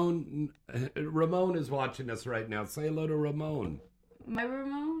 Ramon is watching us right now. Say hello to Ramon. My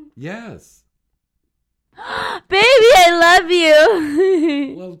Ramon? Yes. Baby, I love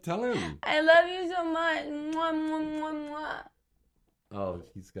you. Well, tell him. I love you so much. Mwah, mwah, mwah, mwah. Oh,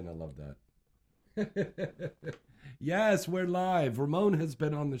 he's going to love that. Yes, we're live. Ramon has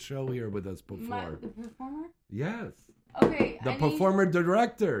been on the show here with us before. The performer? Yes. Okay. The performer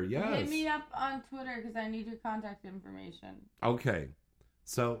director, Hit yes. me up on Twitter because I need your contact information. Okay.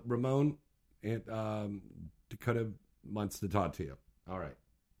 So, Ramon, Dakota wants to talk to you. All right.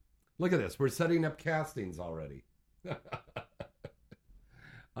 Look at this. We're setting up castings already.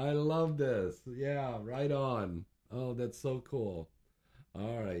 I love this. Yeah, right on. Oh, that's so cool.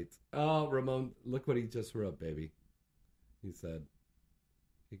 All right. Oh, Ramon, look what he just wrote, baby. He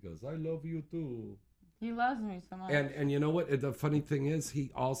goes, I love you too. He loves me so much. And you know what? The funny thing is,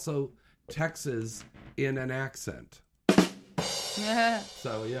 he also texts in an accent. Yeah.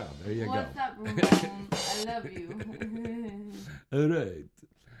 So, yeah, there you What's go. up, Ramon? I love you. All right.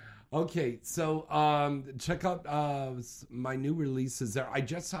 Okay, so check out my new releases there. I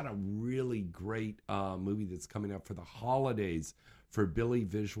just had a really great movie that's coming up for the holidays for Billy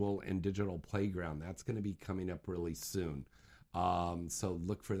Visual and Digital Playground. That's going to be coming up really soon. So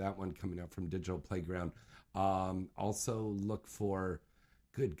look for that one coming up from Digital Playground. Also look for,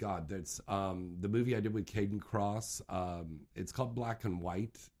 good God, that's the movie I did with Caden Cross. It's called Black and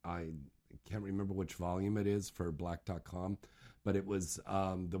White. I can't remember which volume it is for Black.com. But it was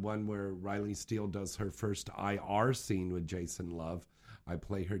the one where Riley Steele does her first IR scene with Jason Love. I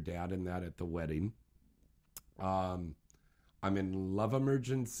play her dad in that at the wedding. I'm in Love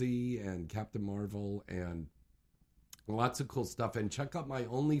Emergency and Captain Marvel and lots of cool stuff. And check out my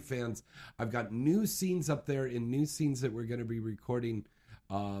OnlyFans. I've got new scenes up there and new scenes that we're going to be recording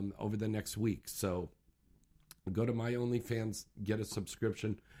over the next week. So go to my OnlyFans, get a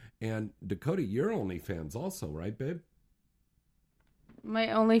subscription. And Dakota, your OnlyFans also, right, babe? My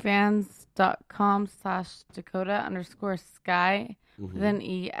OnlyFans.com/Dakota_Sky with an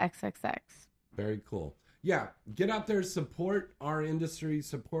EXXX. Very cool. Yeah, get out there, support our industry,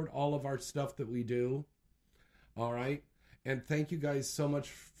 support all of our stuff that we do. All right. And thank you guys so much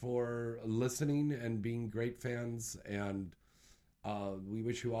for listening and being great fans. And we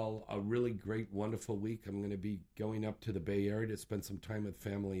wish you all a really great, wonderful week. I'm going to be going up to the Bay Area to spend some time with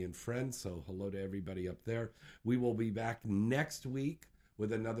family and friends. So hello to everybody up there. We will be back next week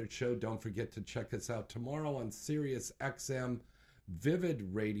with another show. Don't forget to check us out tomorrow on Sirius XM Vivid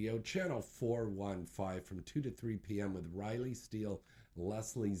Radio, channel 415 from 2 to 3 p.m. with Riley Steele.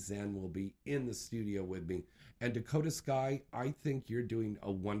 Leslie Zen will be in the studio with me. And Dakota Sky, I think you're doing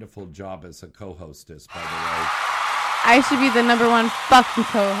a wonderful job as a co-hostess, by the way. I should be the number one fucking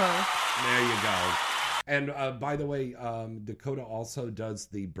co-host. There you go. And by the way, Dakota also does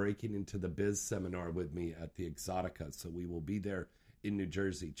the Breaking Into the Biz seminar with me at the Exotica. So we will be there in New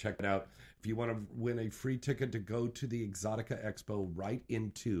Jersey. Check it out. If you want to win a free ticket to go to the Exotica Expo, write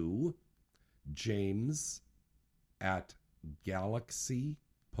into James at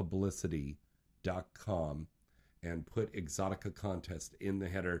galaxypublicity.com and put Exotica Contest in the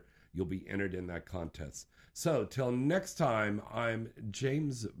header. You'll be entered in that contest. So, till next time, I'm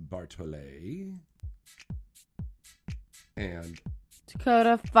James Bartolet. And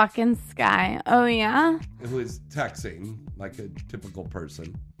Dakota fucking Sky. Oh, yeah? Who is texting like a typical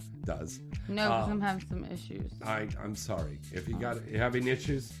person does. No, because I'm having some issues. I'm sorry. If you're having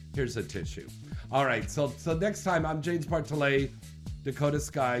issues, here's a tissue. All right, so next time, I'm James Bartolet, Dakota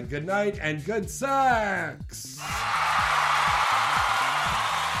Sky. Good night and good sex!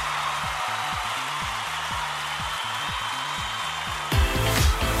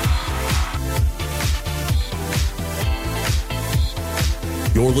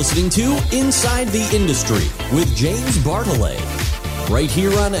 You're listening to Inside the Industry with James Bartolet, right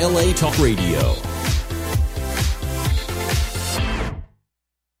here on LA Talk Radio.